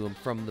speaking to him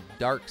from the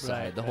dark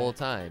side Right, the right. whole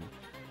time,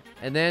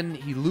 and then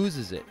he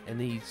loses it,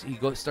 and he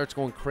starts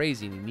going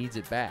crazy, and he needs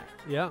it back.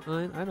 Yeah,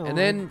 I know. And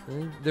then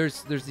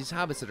there's these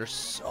hobbits that are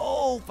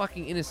so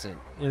fucking innocent,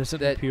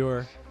 innocent that- and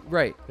pure.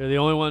 right? They're the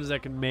only ones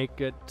that can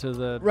make it to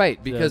the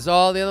Right, because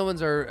all the other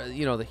ones are,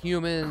 the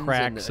humans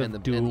Cracks and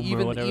of the, doom and or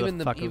even whatever even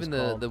the the fuck it was even the,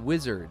 called. the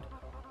wizard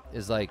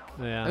is like.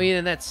 Yeah. I mean,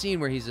 in that scene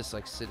where he's just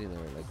like sitting there,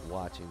 like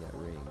watching that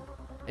ring,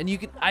 and you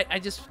can, I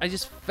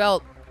just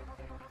felt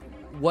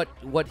what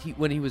he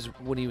when he was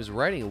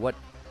writing it, what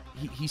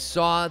he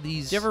saw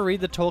these. Did you ever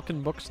read the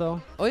Tolkien books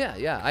though? Oh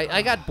yeah.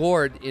 I got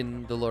bored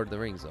in the Lord of the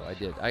Rings though. I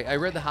did. I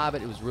read the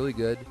Hobbit. It was really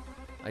good.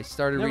 I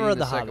started Never reading read the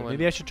the second Hobbit. one.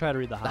 Maybe I should try to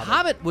read the The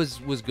Hobbit. Hobbit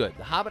was good.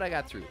 The Hobbit I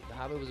got through. The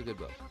Hobbit was a good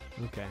book.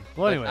 Okay.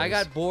 Well, But anyway, I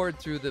got bored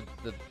through the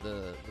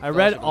I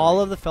read Fellowship of the all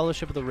Ring. of the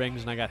Fellowship of the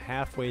Rings, and I got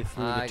halfway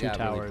through the I Two got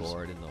Towers. really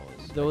bored in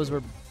those. Those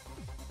were,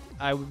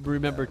 I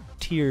remember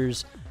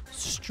tears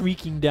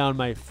streaking down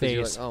my 'Cause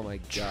you're face. like, oh my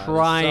god,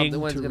 trying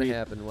when's to gonna read-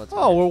 happen? What's Oh,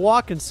 gonna we're happen?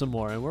 walking some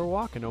more, and we're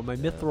walking. Oh, my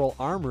mithril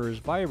armor is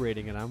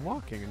vibrating, and I'm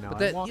walking, and now But I'm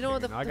that, walking. you know,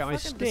 the, and now I the got my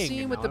fucking- sting. the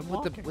scene and with now the I'm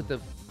with the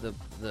walking.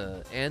 with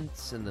the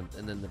ants and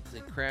then they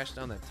crash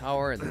down that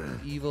tower and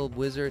the evil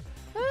wizard.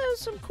 There's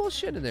some cool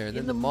shit in there. And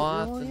then the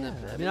moth. Oh, and yeah.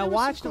 the, I mean, there I was some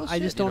watched cool them. I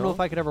shit, just you don't know if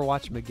I could ever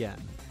watch them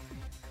again.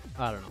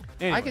 I don't know. I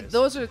could. Anyways.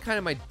 Those are kind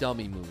of my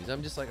dummy movies.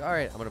 I'm just like, all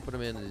right, I'm gonna put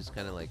them in and just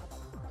kind of like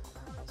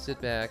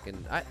sit back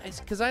and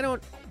because I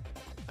don't.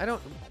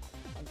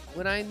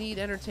 When I need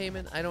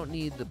entertainment, I don't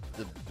need the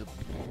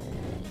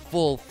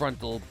full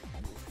frontal,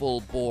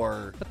 full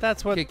bore. But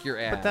that's what. kick your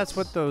ass. But that's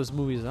what those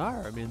movies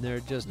are. I mean, they're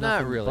just Not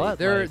nothing really. But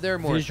They're like they're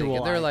more visual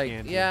thinking. They're eye like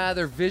candy. yeah,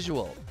 they're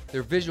visual.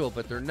 They're visual,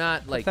 but they're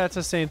not But like that's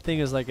the same thing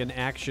as like an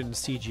action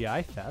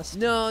CGI fest.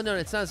 no,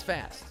 it's not as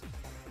fast.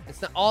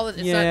 It's not all. It's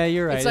Yeah, not,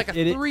 you're right. It's like a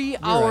It-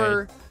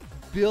 3-hour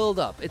build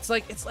up. It's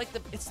like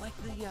the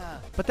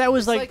But that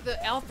was it's like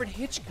the Alfred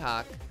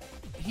Hitchcock.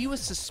 He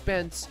was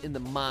suspense in the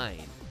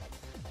mind.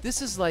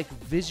 This is like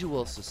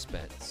visual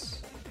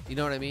suspense. You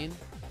know what I mean?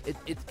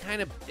 It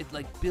kind of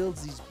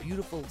builds these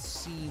beautiful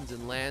scenes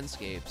and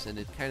landscapes, and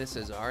it kind of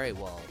says, all right,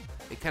 well,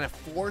 it kind of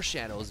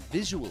foreshadows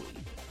visually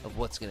of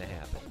what's going to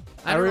happen.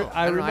 I don't know.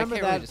 I don't know. remember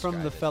can't really that from the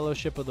describe it.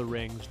 Fellowship of the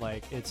Rings.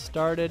 Like it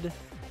started,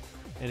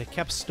 and it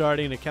kept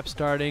starting, and it kept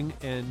starting,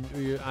 and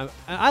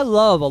I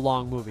love a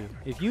long movie.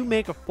 If you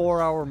make a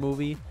 4-hour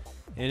movie,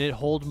 and it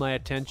holds my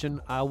attention,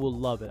 I will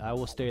love it. I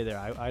will stay there.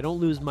 I don't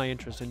lose my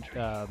interest in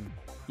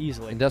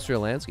easily.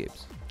 Industrial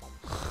landscapes.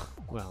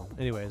 Well,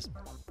 anyways.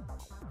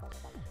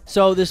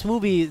 So this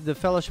movie, The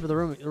Fellowship of the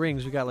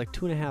Rings, we got like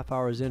 2.5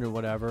 hours in or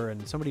whatever,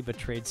 and somebody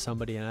betrayed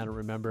somebody, and I don't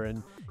remember.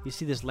 And you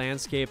see this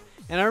landscape,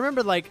 and I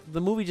remember like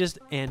the movie just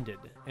ended,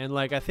 and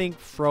like I think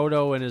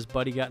Frodo and his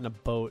buddy got in a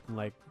boat and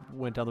like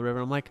went down the river.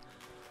 And I'm like,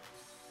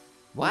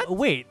 What?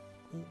 Wait,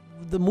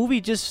 the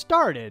movie just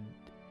started,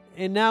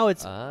 and now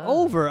it's Ah.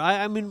 over.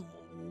 I mean,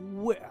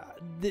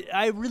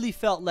 I really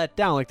felt let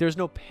down. Like there's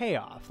no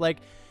payoff. Like.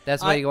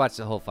 That's why I- you watch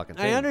the whole fucking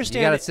thing. I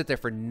understand You got to it- sit there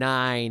for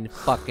 9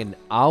 fucking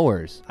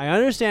hours. I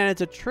understand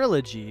it's a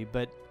trilogy,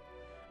 but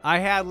I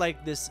had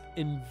like this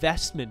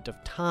investment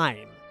of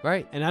time.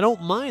 Right. And I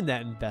don't mind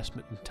that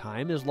investment in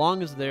time as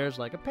long as there's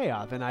like a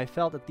payoff. And I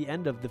felt at the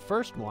end of the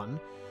first one,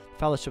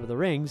 Fellowship of the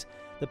Rings,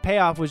 the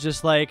payoff was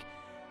just like,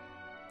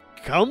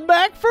 come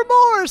back for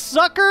more,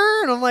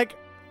 sucker! And I'm like,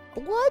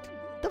 what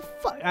the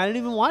fuck? I didn't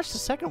even watch the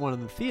second one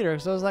in the theater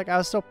because I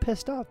was so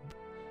pissed off.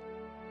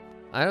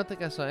 I don't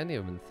think I saw any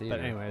of them in the theater.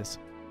 But anyways,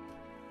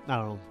 I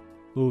don't know.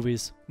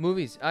 Movies.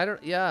 Movies. I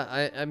don't.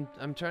 Yeah,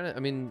 I'm trying to. I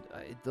mean,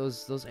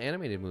 those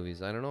animated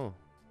movies. I don't know.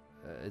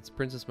 It's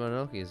Princess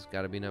Mononoke has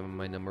got to be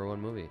my number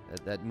one movie.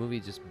 That movie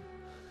just.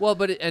 Well,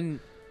 but and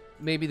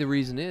maybe the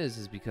reason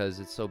is because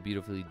it's so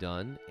beautifully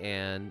done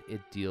and it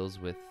deals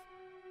with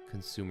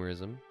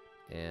consumerism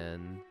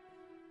and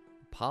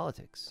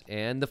politics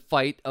and the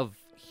fight of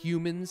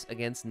humans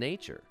against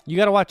nature. You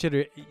got to watch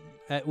it.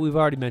 We've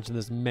already mentioned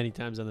this many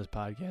times on this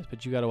podcast,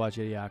 but you got to watch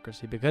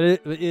Idiocracy because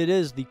it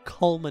is the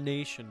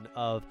culmination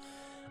of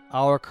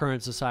our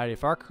current society.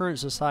 If our current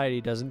society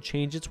doesn't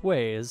change its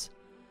ways,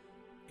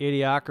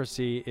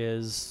 Idiocracy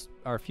is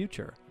our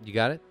future. You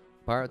got it?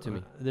 Borrow it to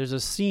me. There's a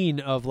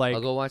scene of like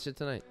I'll go watch it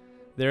tonight.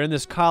 they're in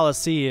this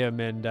Coliseum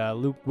and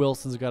Luke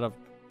Wilson's got to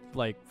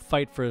like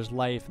fight for his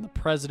life, and the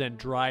president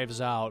drives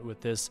out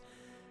with this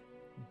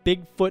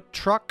Bigfoot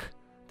truck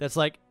that's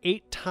like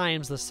 8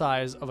 times the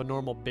size of a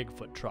normal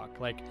Bigfoot truck.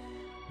 Like,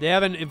 they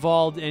haven't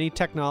evolved any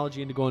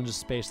technology into going into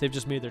space. They've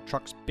just made their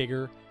trucks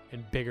bigger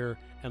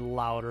and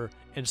louder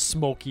and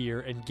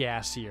smokier and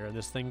gassier. And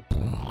this thing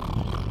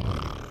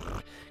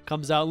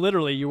comes out.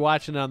 Literally, you're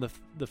watching it on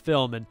the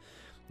film, and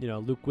you know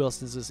Luke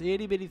Wilson's this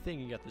itty bitty thing.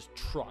 You got this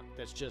truck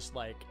that's just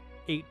like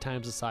 8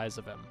 times the size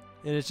of him,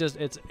 and it's just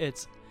it's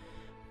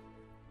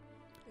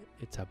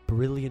a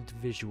brilliant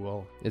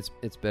visual. It's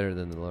better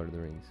than the Lord of the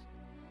Rings.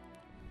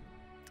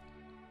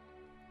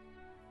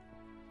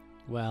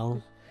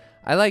 Well,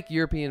 I like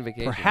European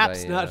Vacation.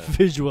 perhaps by, not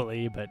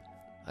visually, but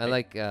I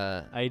like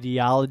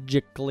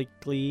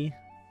ideologically.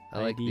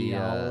 I like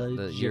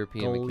the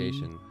European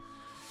Vacation.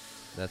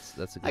 That's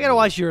a good I gotta movie.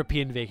 watch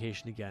European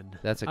Vacation again.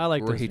 That's a I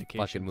like those great vacation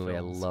fucking movie.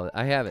 films. I love it.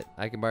 I have it.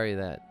 I can borrow you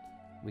that.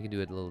 We can do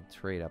a little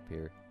trade up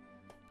here.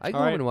 I go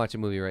All home right. and watch a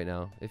movie right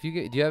now. If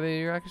you do you have a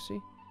Bureaucracy?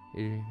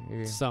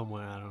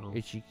 Somewhere, I don't know.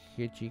 Itchy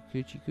coochie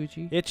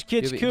coochie. It's Do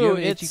you Kitsch have Coo.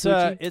 an itchy It's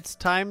coochie? it's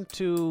time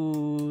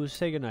to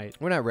say goodnight.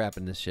 We're not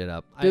wrapping this shit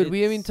up, dude.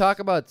 We didn't even It's- talk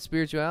about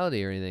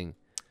spirituality or anything.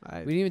 We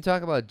didn't even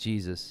talk about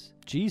Jesus.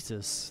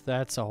 Jesus,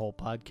 that's a whole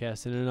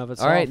podcast in and of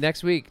itself. All right,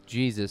 next week,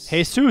 Jesus.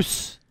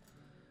 Jesus.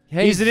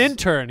 He's an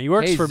intern. He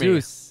works for me.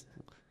 Jesus.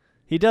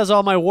 He does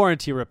all my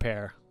warranty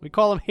repair. We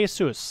call him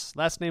Jesus.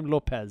 Last name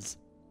Lopez.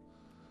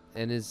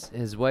 And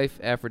his wife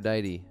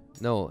Aphrodite.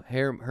 No,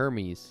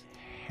 Hermes.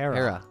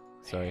 Hera.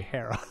 Sorry.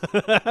 Hera.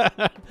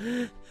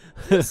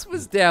 This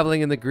was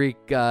dabbling in the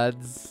Greek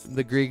gods.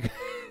 The Greek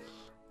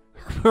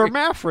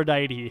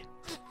Hermaphrodite.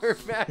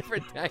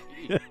 Hermaphrodite.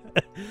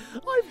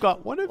 I've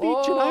got one of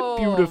each and I'm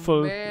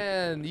beautiful.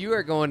 Man, you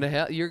are going to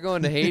hell. You're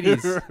going to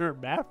Hades.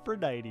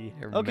 Hermaphrodite.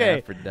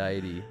 Okay.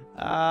 Hermaphrodite.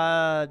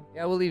 Uh,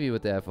 Yeah, we'll leave you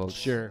with that, folks.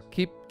 Sure.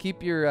 Keep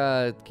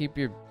your keep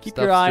stuff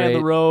your eye on straight.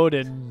 the road,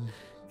 and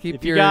Keep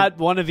if your you got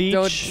one of each,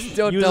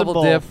 don't use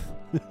double them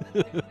dip.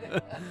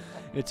 both.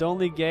 It's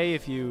only gay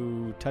if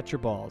you touch your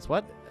balls.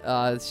 What?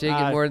 Shake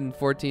it more than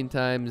 14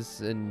 times,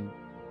 and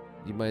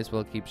you might as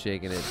well keep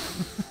shaking it.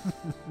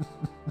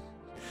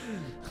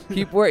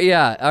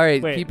 Yeah. All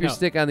right. Wait, keep your no.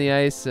 stick on the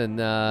ice, and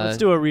Let's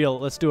do a real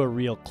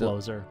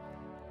closer.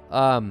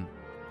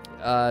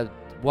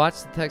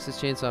 watch the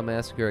Texas Chainsaw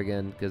Massacre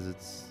again because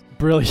it's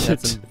Brilliant.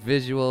 got some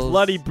visuals.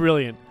 Bloody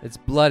brilliant. It's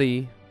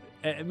bloody.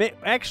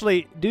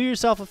 Actually, do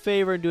yourself a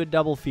favor and do a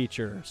double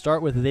feature.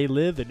 Start with They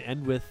Live and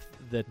end with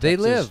the They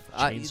Texas live.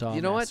 Chainsaw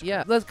You know what?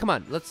 Massacre. Yeah. Come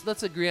on.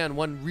 Let's agree on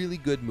one really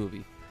good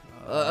movie.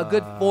 A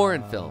good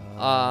foreign film.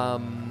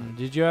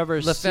 Did you ever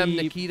La Femme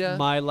see Nikita?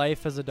 My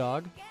Life as a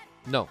Dog?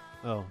 No.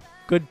 Oh,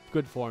 good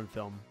foreign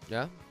film.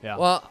 Yeah. Yeah.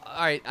 Well,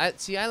 all right. I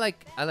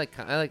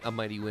like A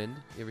Mighty Wind.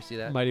 You ever see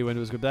that? Mighty Wind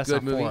was good. But that's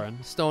good not movie.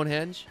 foreign.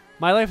 Stonehenge.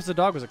 My Life as a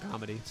Dog was a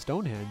comedy.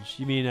 Stonehenge.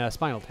 You mean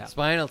Spinal Tap?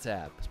 Spinal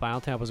Tap. Spinal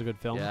Tap was a good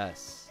film.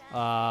 Yes.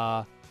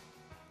 Uh,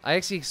 I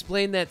actually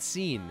explained that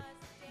scene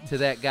to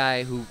that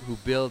guy who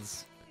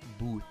builds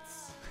booths.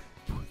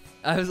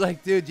 I was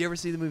like, dude, do you ever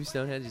see the movie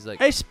Stonehenge? He's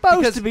like, it's supposed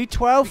Because- to be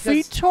 12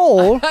 feet because-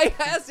 tall. I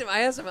asked him.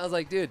 I was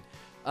like, dude,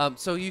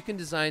 so you can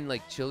design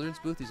like children's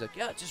booth? He's like,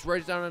 yeah, just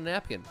write it down on a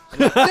napkin. I'm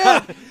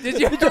like, dude, did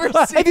you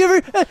ever see? Have you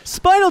ever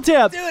Spinal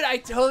Tap? Dude, I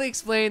totally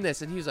explained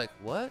this, and he was like,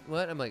 what?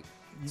 I'm like,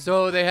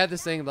 so they had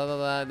this thing, blah blah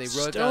blah, and they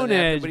wrote down a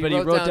napkin, Stonehenge, but he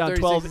wrote down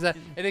 12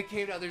 36, and it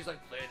came down. There's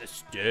like, play the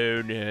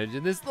Stonehenge,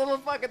 and this little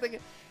fucking thing,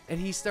 and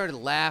he started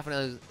laughing,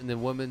 and the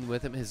woman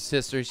with him, his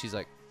sister, she's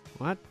like,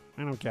 What?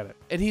 I don't get it.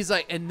 and he's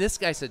like, and this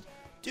guy said,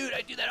 dude,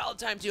 I do that all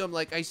the time too. I'm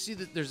like, I see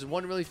that there's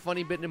one really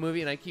funny bit in a movie,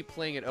 and I keep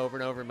playing it over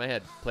and over in my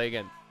head. Play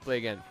again, play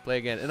again, play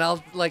again, and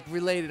I'll like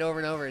relate it over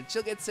and over, and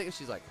she'll get sick, and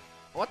she's like,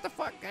 what the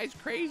fuck, guy's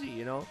crazy,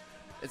 you know?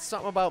 It's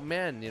something about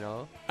men, you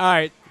know. All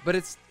right. But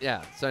it's,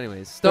 yeah, so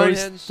anyways, 30,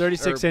 Stonehenge.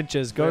 36 or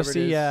inches. Go whatever it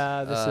see,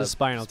 is. this is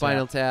Spinal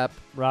Spinal Tap. Tap.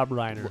 Rob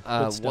Reiner.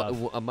 Good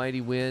stuff. A Mighty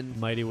Wind.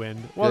 Mighty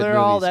Wind. Well, Good they're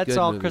all, movies, that's good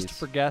all movies.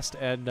 Christopher Guest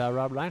and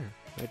Rob Reiner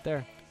right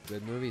there.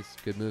 Good movies.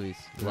 Good movies.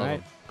 All Love right.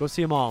 'em. Go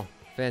see them all.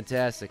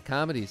 Fantastic.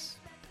 Comedies.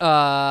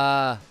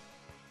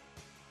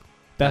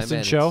 Best Time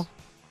in Show. Bandits.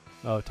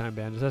 Oh, Time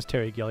Bandits. That's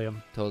Terry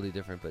Gilliam. Totally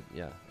different, but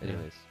yeah.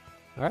 Anyways.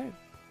 All right.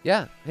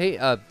 Yeah. Hey,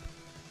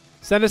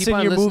 Send us Keep in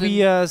on your listening.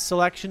 movie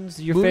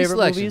selections, your movie favorite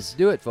selections. movies.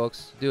 Do it,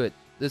 folks. Do it.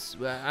 This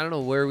I don't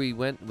know where we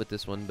went with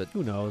this one, but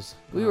Who knows?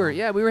 we were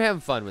having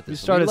fun with We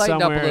this. started one. We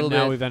lightened somewhere, up a little and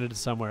now bit. we've ended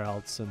somewhere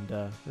else,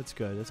 and it's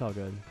good. It's all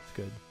good. It's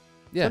good.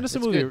 Yeah, send us a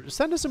it's movie. good.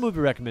 Send us a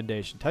movie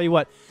recommendation. Tell you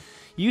what,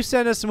 you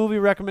send us a movie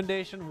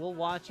recommendation, we'll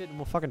watch it and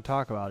we'll fucking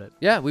talk about it.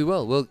 Yeah, we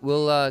will.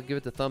 We'll give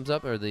it the thumbs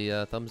up or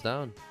the thumbs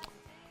down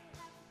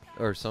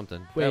or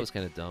something. Wait, that was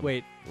kind of dumb.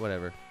 Wait,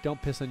 Whatever.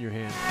 don't piss on your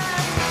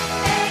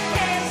hand.